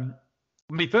 it's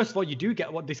first of all, you do get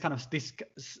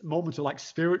this moment of like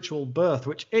spiritual birth,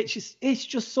 which it's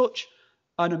just such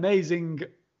an amazing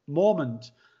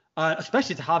moment,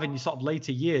 especially to have in your sort of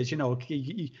later years.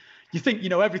 You think you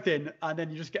know everything, and then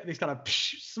you just get this kind of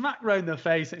smack round the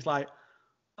face. It's like,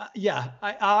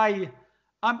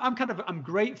 I'm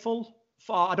grateful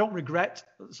for. I don't regret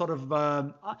sort of.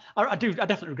 I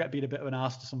definitely regret being a bit of an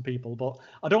arse to some people, but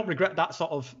I don't regret that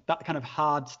kind of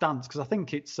hard stance, because I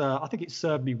think it's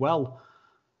served me well.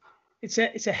 It's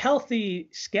a healthy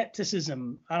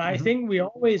skepticism, and I think we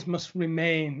always must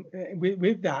remain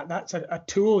with that. That's a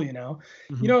tool,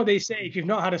 They say if you've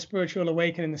not had a spiritual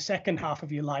awakening in the second half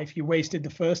of your life, you wasted the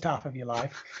first half of your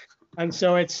life. And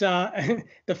so it's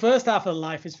the first half of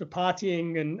life is for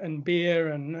partying and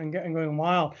beer and going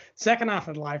wild. Second half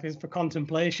of life is for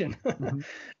contemplation.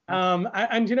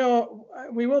 And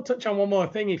we will touch on one more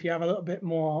thing if you have a little bit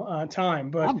more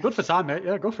time. But I'm good for time, mate.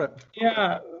 Yeah, go for it.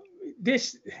 Yeah.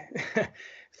 This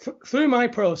through my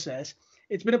process,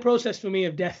 it's been a process for me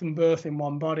of death and birth in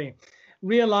one body,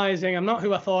 realizing I'm not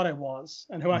who I thought I was,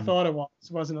 and who I thought I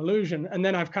was an illusion. And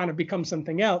then I've kind of become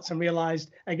something else and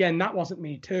realized, again, that wasn't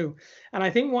me too. And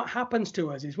I think what happens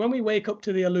to us is when we wake up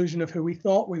to the illusion of who we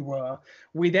thought we were,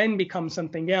 we then become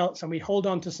something else, and we hold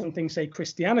on to something, say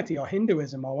Christianity or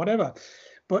Hinduism or whatever.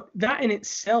 But that in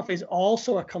itself is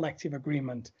also a collective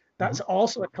agreement. That's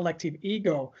also a collective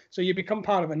ego. So you become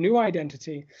part of a new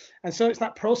identity. And so it's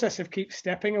that process of keep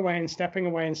stepping away and stepping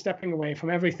away and stepping away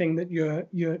from everything that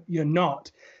you're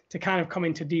not, to kind of come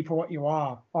into deeper what you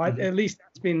are. Or at least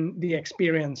that's been the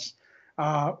experience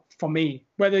for me,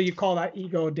 whether you call that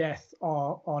ego death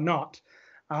or not.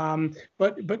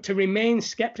 But to remain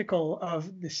skeptical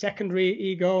of the secondary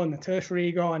ego and the tertiary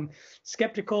ego, and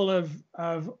skeptical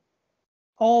of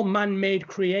all man-made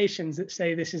creations that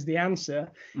say this is the answer,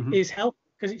 is helpful,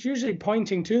 because it's usually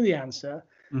pointing to the answer,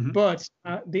 but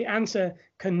the answer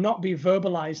cannot be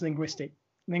verbalized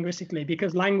linguistically,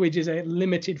 because language is a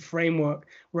limited framework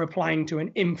we're applying to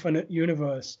an infinite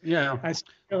universe. Yeah. And so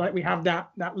I feel like we have that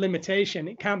limitation.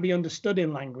 It can't be understood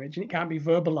in language, and it can't be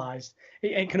verbalized.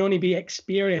 It can only be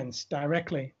experienced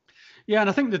directly. Yeah, and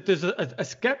I think that there's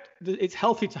it's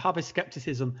healthy to have a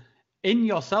skepticism in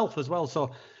yourself as well. So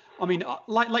I mean,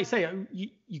 like say,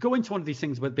 you go into one of these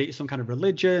things, whether it's some kind of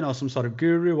religion or some sort of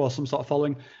guru or some sort of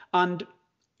following, and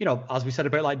as we said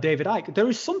about like David Icke, there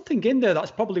is something in there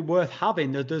that's probably worth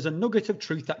having. There's a nugget of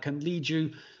truth that can lead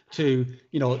you to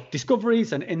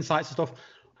discoveries and insights and stuff.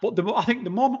 But I think the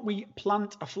moment we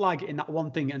plant a flag in that one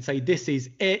thing and say this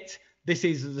is it, this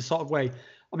is the sort of way.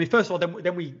 I mean, first of all,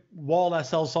 then we wall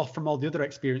ourselves off from all the other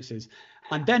experiences.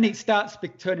 And then it starts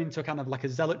turning into kind of like a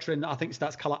zealotry, and I think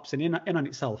starts collapsing in on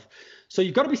itself. So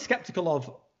you've got to be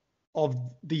skeptical of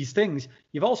these things.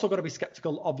 You've also got to be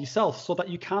skeptical of yourself, so that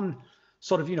you can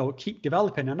sort of, keep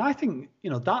developing. And I think,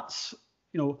 that's,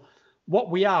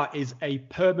 what we are is a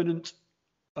permanent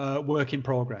work in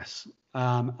progress.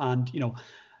 And,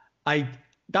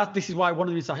 this is why one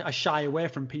of the reasons I shy away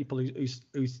from people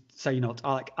who say,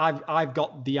 like I've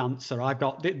got the answer.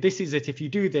 This is it. If you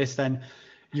do this, then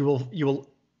you will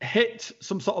hit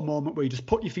some sort of moment where you just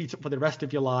put your feet up for the rest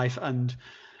of your life, and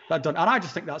that's done. And I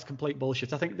just think that's complete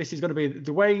bullshit. I think this is going to be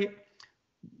the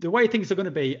way things are going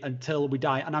to be until we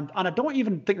die. And I don't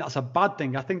even think that's a bad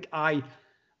thing. I think I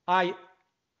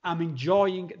am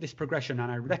enjoying this progression,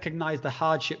 and I recognize the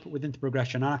hardship within the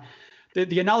progression. And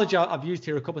the analogy I've used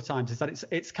here a couple of times is that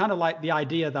it's kind of like the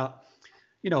idea that,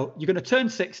 you're going to turn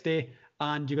 60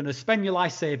 and you're going to spend your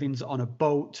life savings on a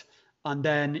boat, and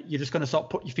then you're just going to sort of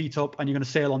put your feet up and you're going to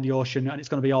sail on the ocean, and it's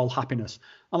going to be all happiness.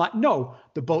 I'm like, no,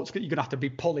 you're going to have to be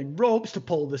pulling ropes to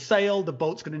pull the sail. The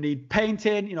boat's going to need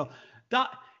painting, that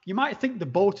you might think the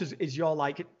boat is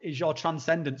your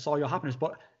transcendence or your happiness,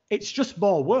 but it's just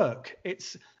more work.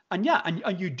 And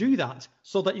you do that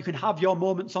so that you can have your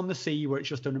moments on the sea where it's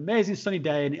just an amazing sunny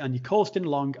day and you're coasting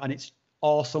along and it's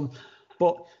awesome.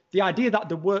 But the idea that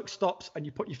the work stops and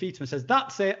you put your feet up and says,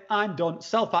 that's it, I'm done,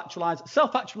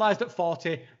 self-actualized at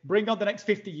 40, bring on the next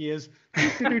 50 years.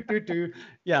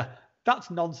 Yeah,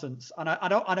 that's nonsense. And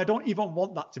I don't even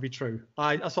want that to be true.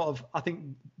 I think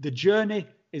the journey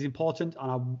is important.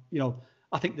 And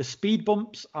I think the speed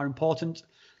bumps are important.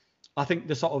 I think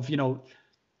the sort of,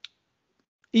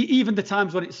 even the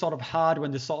times when it's sort of hard,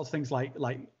 when there's sort of things like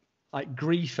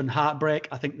grief and heartbreak,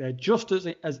 I think they're just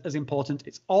as important.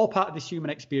 It's all part of this human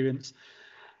experience.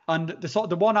 And one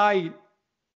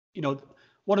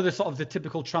of the sort of the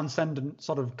typical transcendent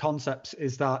sort of concepts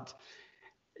is that,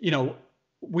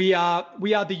 we are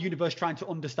the universe trying to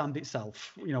understand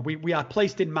itself. We are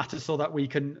placed in matter so that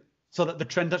the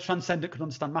transcendent can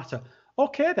understand matter.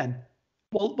 Okay, then.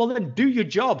 Well, then do your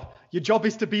job. Your job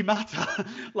is to be matter.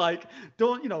 We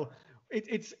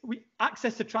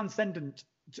access the transcendent,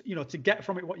 to get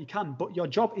from it what you can. But your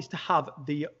job is to have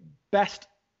the best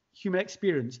human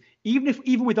experience,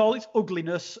 even with all its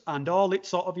ugliness and all its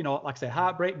sort of, like I say,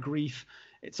 heartbreak, grief.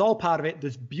 It's all part of it.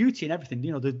 There's beauty in everything.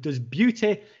 There's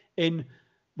beauty in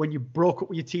when you broke up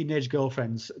with your teenage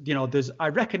girlfriends. I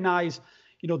recognize,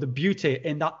 the beauty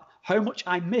in that. How much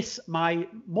I miss my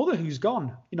mother who's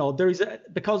gone.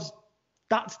 Because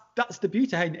that's the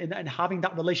beauty in having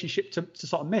that relationship to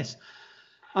sort of miss.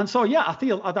 And so, yeah, I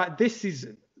feel that this is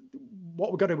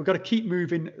what we've got to keep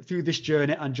moving through this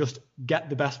journey and just get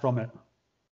the best from it.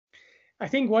 I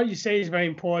think what you say is very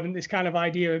important, this kind of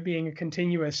idea of being a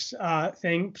continuous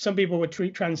thing. Some people would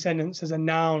treat transcendence as a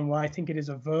noun, while I think it is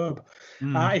a verb.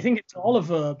 I think it's all a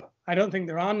verb. I don't think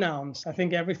there are nouns. I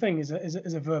think everything is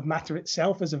a verb. Matter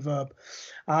itself is a verb,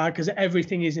 because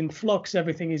everything is in flux,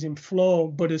 everything is in flow.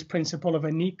 Buddha's principle of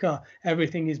anicca,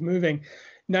 everything is moving.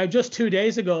 Now, just 2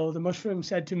 days ago, the mushroom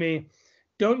said to me,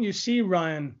 "Don't you see,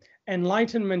 Ryan?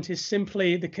 Enlightenment is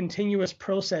simply the continuous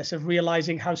process of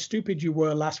realizing how stupid you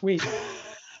were last week."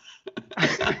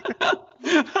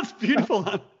 That's beautiful,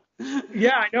 man.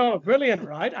 Yeah, I know, brilliant,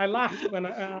 right? I laughed when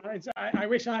I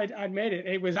wish I'd made it.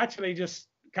 It was actually just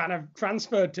kind of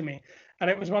transferred to me, and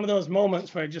it was one of those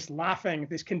moments where just laughing,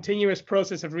 this continuous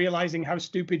process of realizing how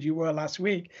stupid you were last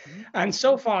week. And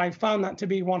so far I found that to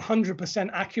be 100%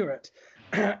 accurate.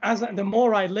 As the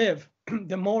more I live,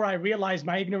 the more I realize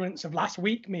my ignorance of last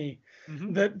week me,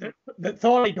 that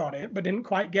thought I got it but didn't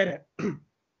quite get it.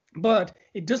 But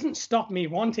it doesn't stop me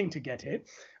wanting to get it,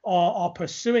 or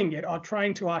pursuing it, or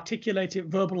trying to articulate it,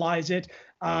 verbalize it,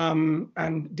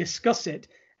 and discuss it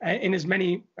in as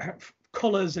many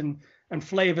colors and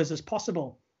flavors as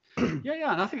possible.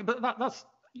 Yeah, and I think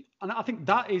I think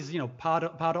that is part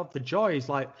of the joy. Is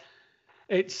like,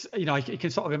 it's you can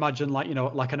sort of imagine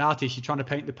like an artist, you're trying to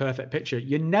paint the perfect picture.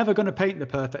 You're never going to paint the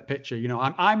perfect picture.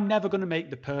 I'm never going to make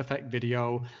the perfect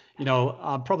video.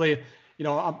 I'm probably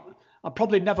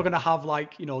never going to have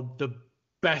the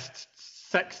best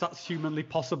sex that's humanly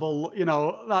possible.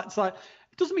 That's like,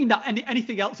 it doesn't mean that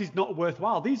anything else is not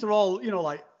worthwhile. These are all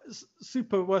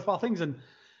super worthwhile things. And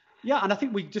I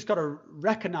think we just got to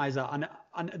recognize that.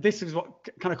 And this is what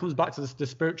kind of comes back to the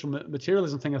spiritual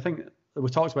materialism thing I think that we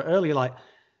talked about earlier. Like,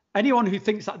 anyone who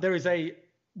thinks that there is a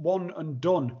one and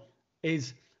done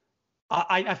is,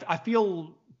 I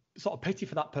feel sort of pity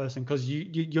for that person, because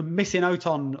you're missing out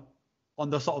on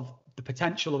the sort of the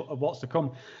potential of what's to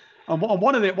come. And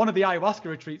one of the ayahuasca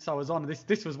retreats I was on,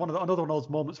 this was another one of those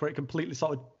moments where it completely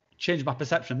sort of changed my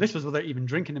perception. This was without even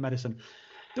drinking the medicine.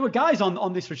 There were guys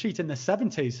on this retreat in their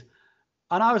 70s,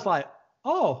 and I was like,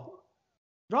 oh,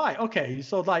 right, okay.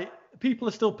 So people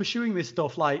are still pursuing this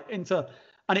stuff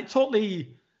and it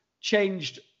totally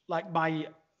changed my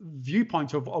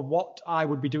viewpoint of what I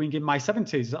would be doing in my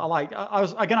 70s.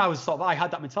 I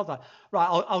had that mentality, right,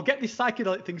 I'll get this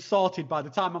psychedelic thing sorted by the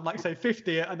time I'm say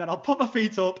 50, and then I'll put my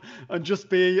feet up and just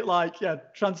be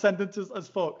transcendent as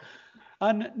fuck.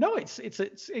 And no,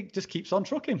 it just keeps on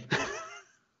trucking.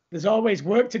 There's always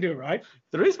work to do, right?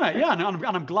 There is, mate. Yeah, and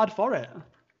I'm glad for it.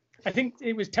 I think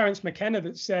it was Terence McKenna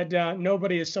that said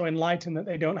nobody is so enlightened that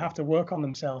they don't have to work on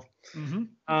themselves.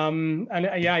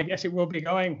 I guess it will be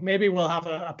going. Maybe we'll have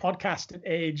a podcast at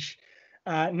age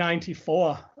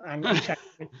 94 and check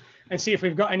and see if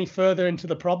we've got any further into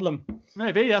the problem.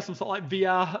 Maybe, some sort of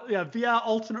VR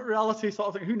alternate reality sort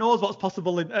of thing. Who knows what's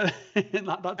possible in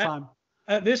that time.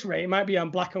 At this rate, it might be on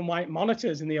black and white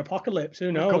monitors in the apocalypse.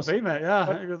 Who knows? It could be, mate.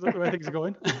 Yeah, the way things are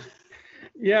going.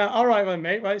 Yeah, all right, then,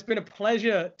 mate. Well, it's been a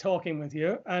pleasure talking with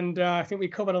you, and I think we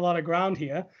covered a lot of ground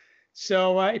here.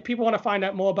 So if people want to find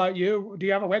out more about you, do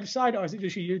you have a website, or is it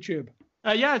just your YouTube?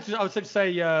 I would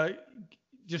say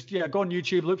just go on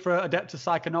YouTube, look for Adeptus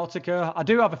Psychonautica. I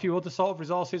do have a few other sort of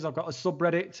resources. I've got a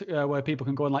subreddit where people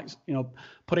can go and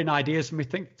put in ideas for me,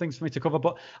 things for me to cover.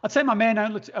 But I'd say my main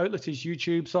outlet is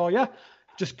YouTube. So yeah,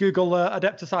 just Google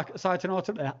Adeptus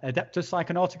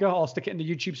Psychonautica, or stick it in the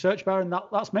YouTube search bar, and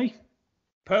that's me.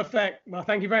 Perfect. Well,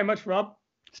 thank you very much, Rob.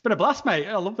 It's been a blast, mate.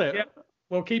 I loved it. Yeah.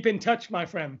 We'll keep in touch, my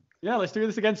friend. Yeah, let's do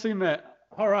this again soon, mate.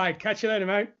 All right. Catch you later,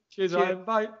 mate. Cheers. Ryan.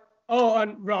 Bye. Oh,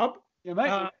 and Rob. Yeah,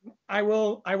 mate. I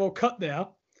will cut there,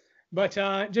 but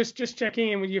just checking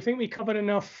in. You think we covered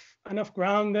enough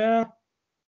ground there?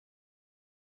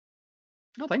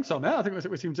 I think so, mate. I think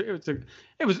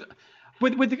it was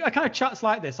with the kind of chats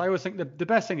like this. I always think the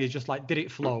best thing is just like, did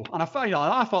it flow? And I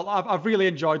thought I've really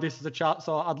enjoyed this as a chat,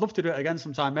 so I'd love to do it again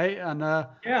sometime, mate. And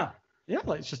yeah,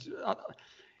 like it's just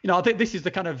I think this is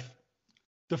the kind of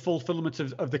the fulfillment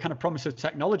of the kind of promise of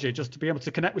technology, just to be able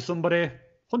to connect with somebody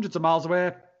hundreds of miles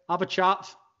away, have a chat.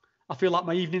 I feel like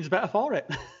my evening's better for it.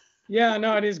 Yeah,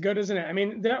 no, it is good, isn't it? I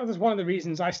mean, that was one of the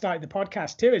reasons I started the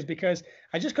podcast too, is because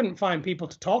I just couldn't find people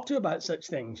to talk to about such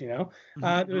things, There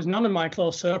was none in my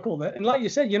close circle that, and like you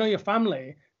said, your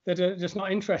family that are just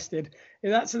not interested.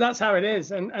 That's how it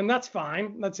is, and that's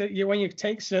fine. That's it. When you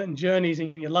take certain journeys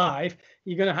in your life,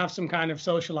 you're going to have some kind of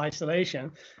social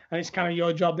isolation, and it's kind of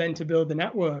your job then to build the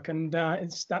network, and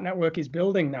that network is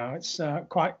building now. It's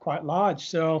quite large,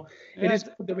 so it is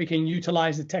good that we can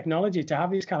utilize the technology to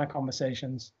have these kind of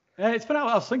conversations. Yeah, it's funny.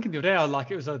 I was thinking the other day,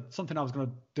 like it was something I was going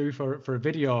to do for a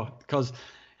video, because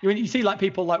you see like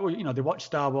people like, they watch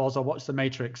Star Wars or watch The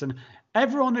Matrix, and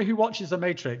everyone who watches The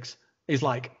Matrix is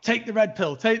like, take the red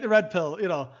pill,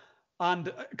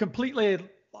 and completely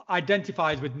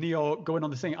identifies with Neo going on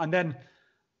the thing. And then,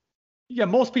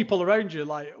 most people around you,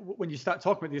 like when you start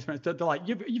talking about the experience, they're like,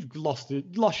 you've lost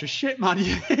your shit, man.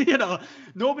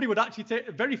 Nobody would actually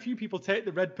very few people take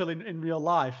the red pill in real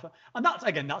life. And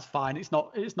that's fine. It's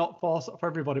not for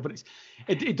everybody, but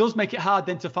it does make it hard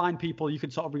then to find people you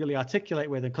can sort of really articulate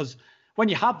with it. Because when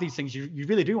you have these things, you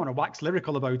really do want to wax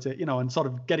lyrical about it, and sort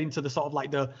of get into the sort of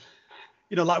like the,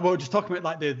 like we were just talking about,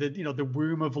 like the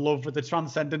womb of love with the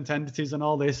transcendent entities and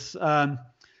all this.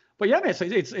 But yeah, mate, so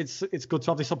it's good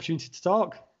to have this opportunity to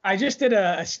talk. I just did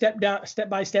a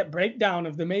step-by-step breakdown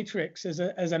of the Matrix as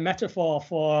a metaphor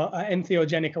for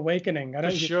entheogenic awakening.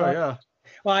 Yeah.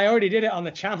 Well, I already did it on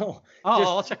the channel. Oh,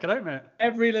 I'll check it out, mate.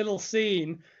 Every little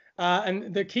scene.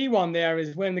 And the key one there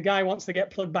is when the guy wants to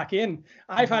get plugged back in.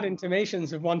 I've had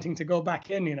intimations of wanting to go back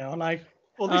in, like.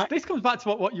 Well, this comes back to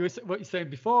what you were saying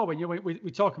before, when we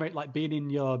talk about like being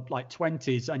in your like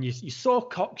 20s and you're so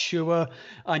cocksure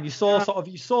and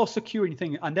you're so secure in your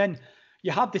thing, and then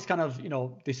you have this kind of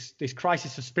this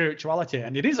crisis of spirituality,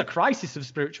 and it is a crisis of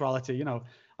spirituality. I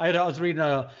was reading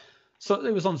so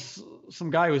it was on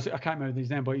some guy I can't remember his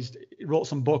name, but he wrote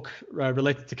some book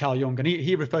related to Carl Jung, and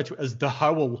he referred to it as the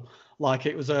howl. Like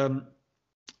it was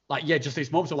just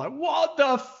these moments of like, what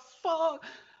the fuck.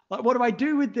 Like, what do I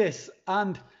do with this?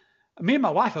 And me and my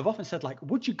wife have often said, like,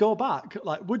 would you go back?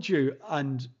 Like, would you?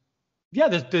 And yeah,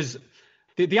 there's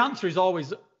the answer is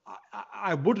always,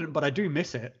 I wouldn't, but I do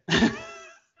miss it.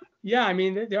 Yeah, I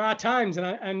mean, there are times,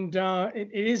 and it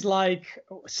is like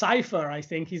Cypher, I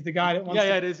think he's the guy that wants.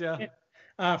 Yeah, it is.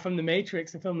 Yeah. From the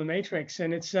Matrix, the film The Matrix,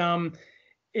 and it's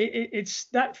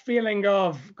that feeling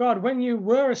of God when you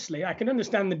were asleep. I can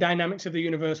understand the dynamics of the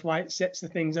universe, why it sets the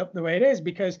things up the way it is,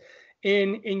 because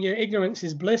in your ignorance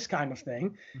is bliss kind of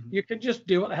thing, you could just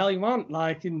do what the hell you want,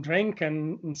 like and drink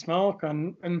and smoke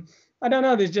and I don't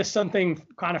know, there's just something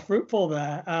kind of fruitful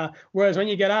there. Whereas when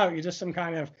you get out, you're just some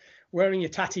kind of wearing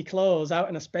your tatty clothes out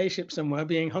in a spaceship somewhere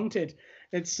being hunted.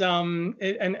 It's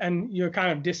and you're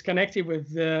kind of disconnected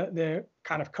with the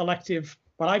kind of collective,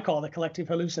 what I call the collective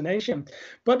hallucination.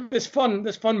 But there's fun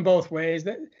both ways.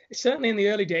 That certainly in the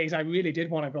early days, I really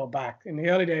did want to go back. In the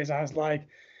early days, I was like,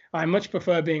 I much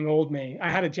prefer being old me. I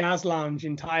had a jazz lounge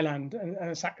in Thailand and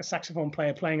a saxophone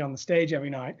player playing on the stage every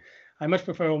night. I much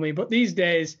prefer old me. But these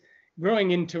days,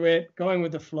 growing into it, going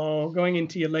with the flow, going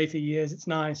into your later years, it's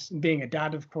nice. And being a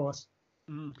dad, of course.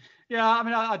 Yeah, I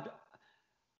mean,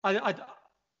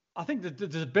 I think that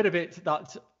there's a bit of it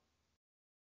that,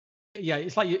 yeah,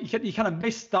 it's like you kind of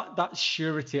miss that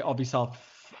surety of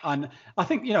yourself. And I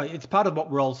think, it's part of what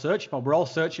we're all searching for. We're all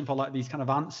searching for like these kind of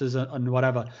answers and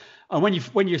whatever. And when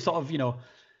you're sort of, in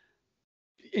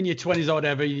your 20s or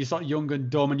whatever, you're sort of young and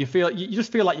dumb, and you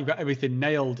just feel like you've got everything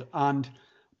nailed.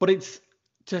 But it's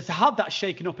to have that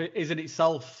shaken up is in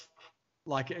itself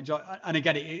like, and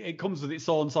again, it comes with its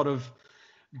own sort of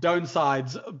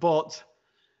downsides. But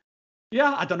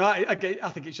Yeah, I don't know. I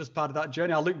think it's just part of that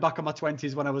journey. I look back on my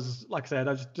 20s when I was, like I said,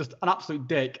 I was just an absolute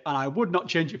dick, and I would not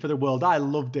change it for the world. I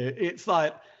loved it. It's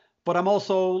like, but I'm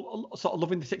also sort of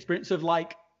loving this experience of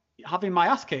like having my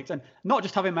ass kicked, and not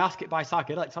just having my ass kicked by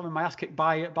psychedelics, having my ass kicked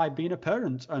by being a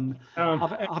parent, and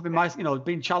having my,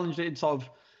 being challenged in sort of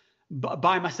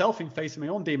by myself in facing my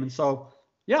own demons. So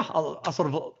yeah,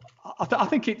 I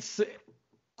think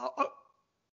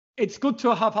it's good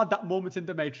to have had that moment in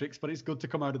the Matrix, but it's good to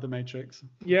come out of the Matrix.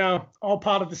 Yeah, all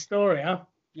part of the story, huh?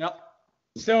 Yeah.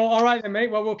 So, all right then,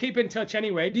 mate. Well, we'll keep in touch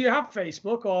anyway. Do you have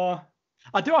Facebook or?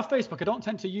 I do have Facebook. I don't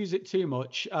tend to use it too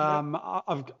much.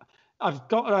 I've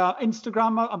got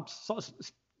Instagram. I'm sort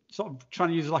of trying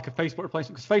to use it like a Facebook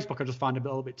replacement, because Facebook I just find a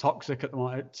little bit toxic at the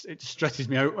moment. It stresses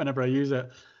me out whenever I use it.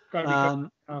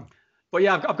 But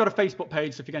yeah, I've got a Facebook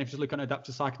page. So if you just look on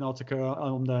Adeptus Psychonautica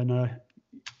on there, and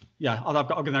yeah, I've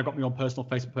got my own personal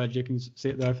Facebook page. You can see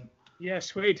it there. Yeah,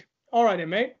 sweet. All right then,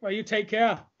 mate. Well, you take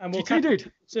care, and we'll catch you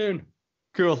soon.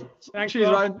 Cool. Thanks. Cheers,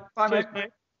 Ryan. Bye, Cheers, mate.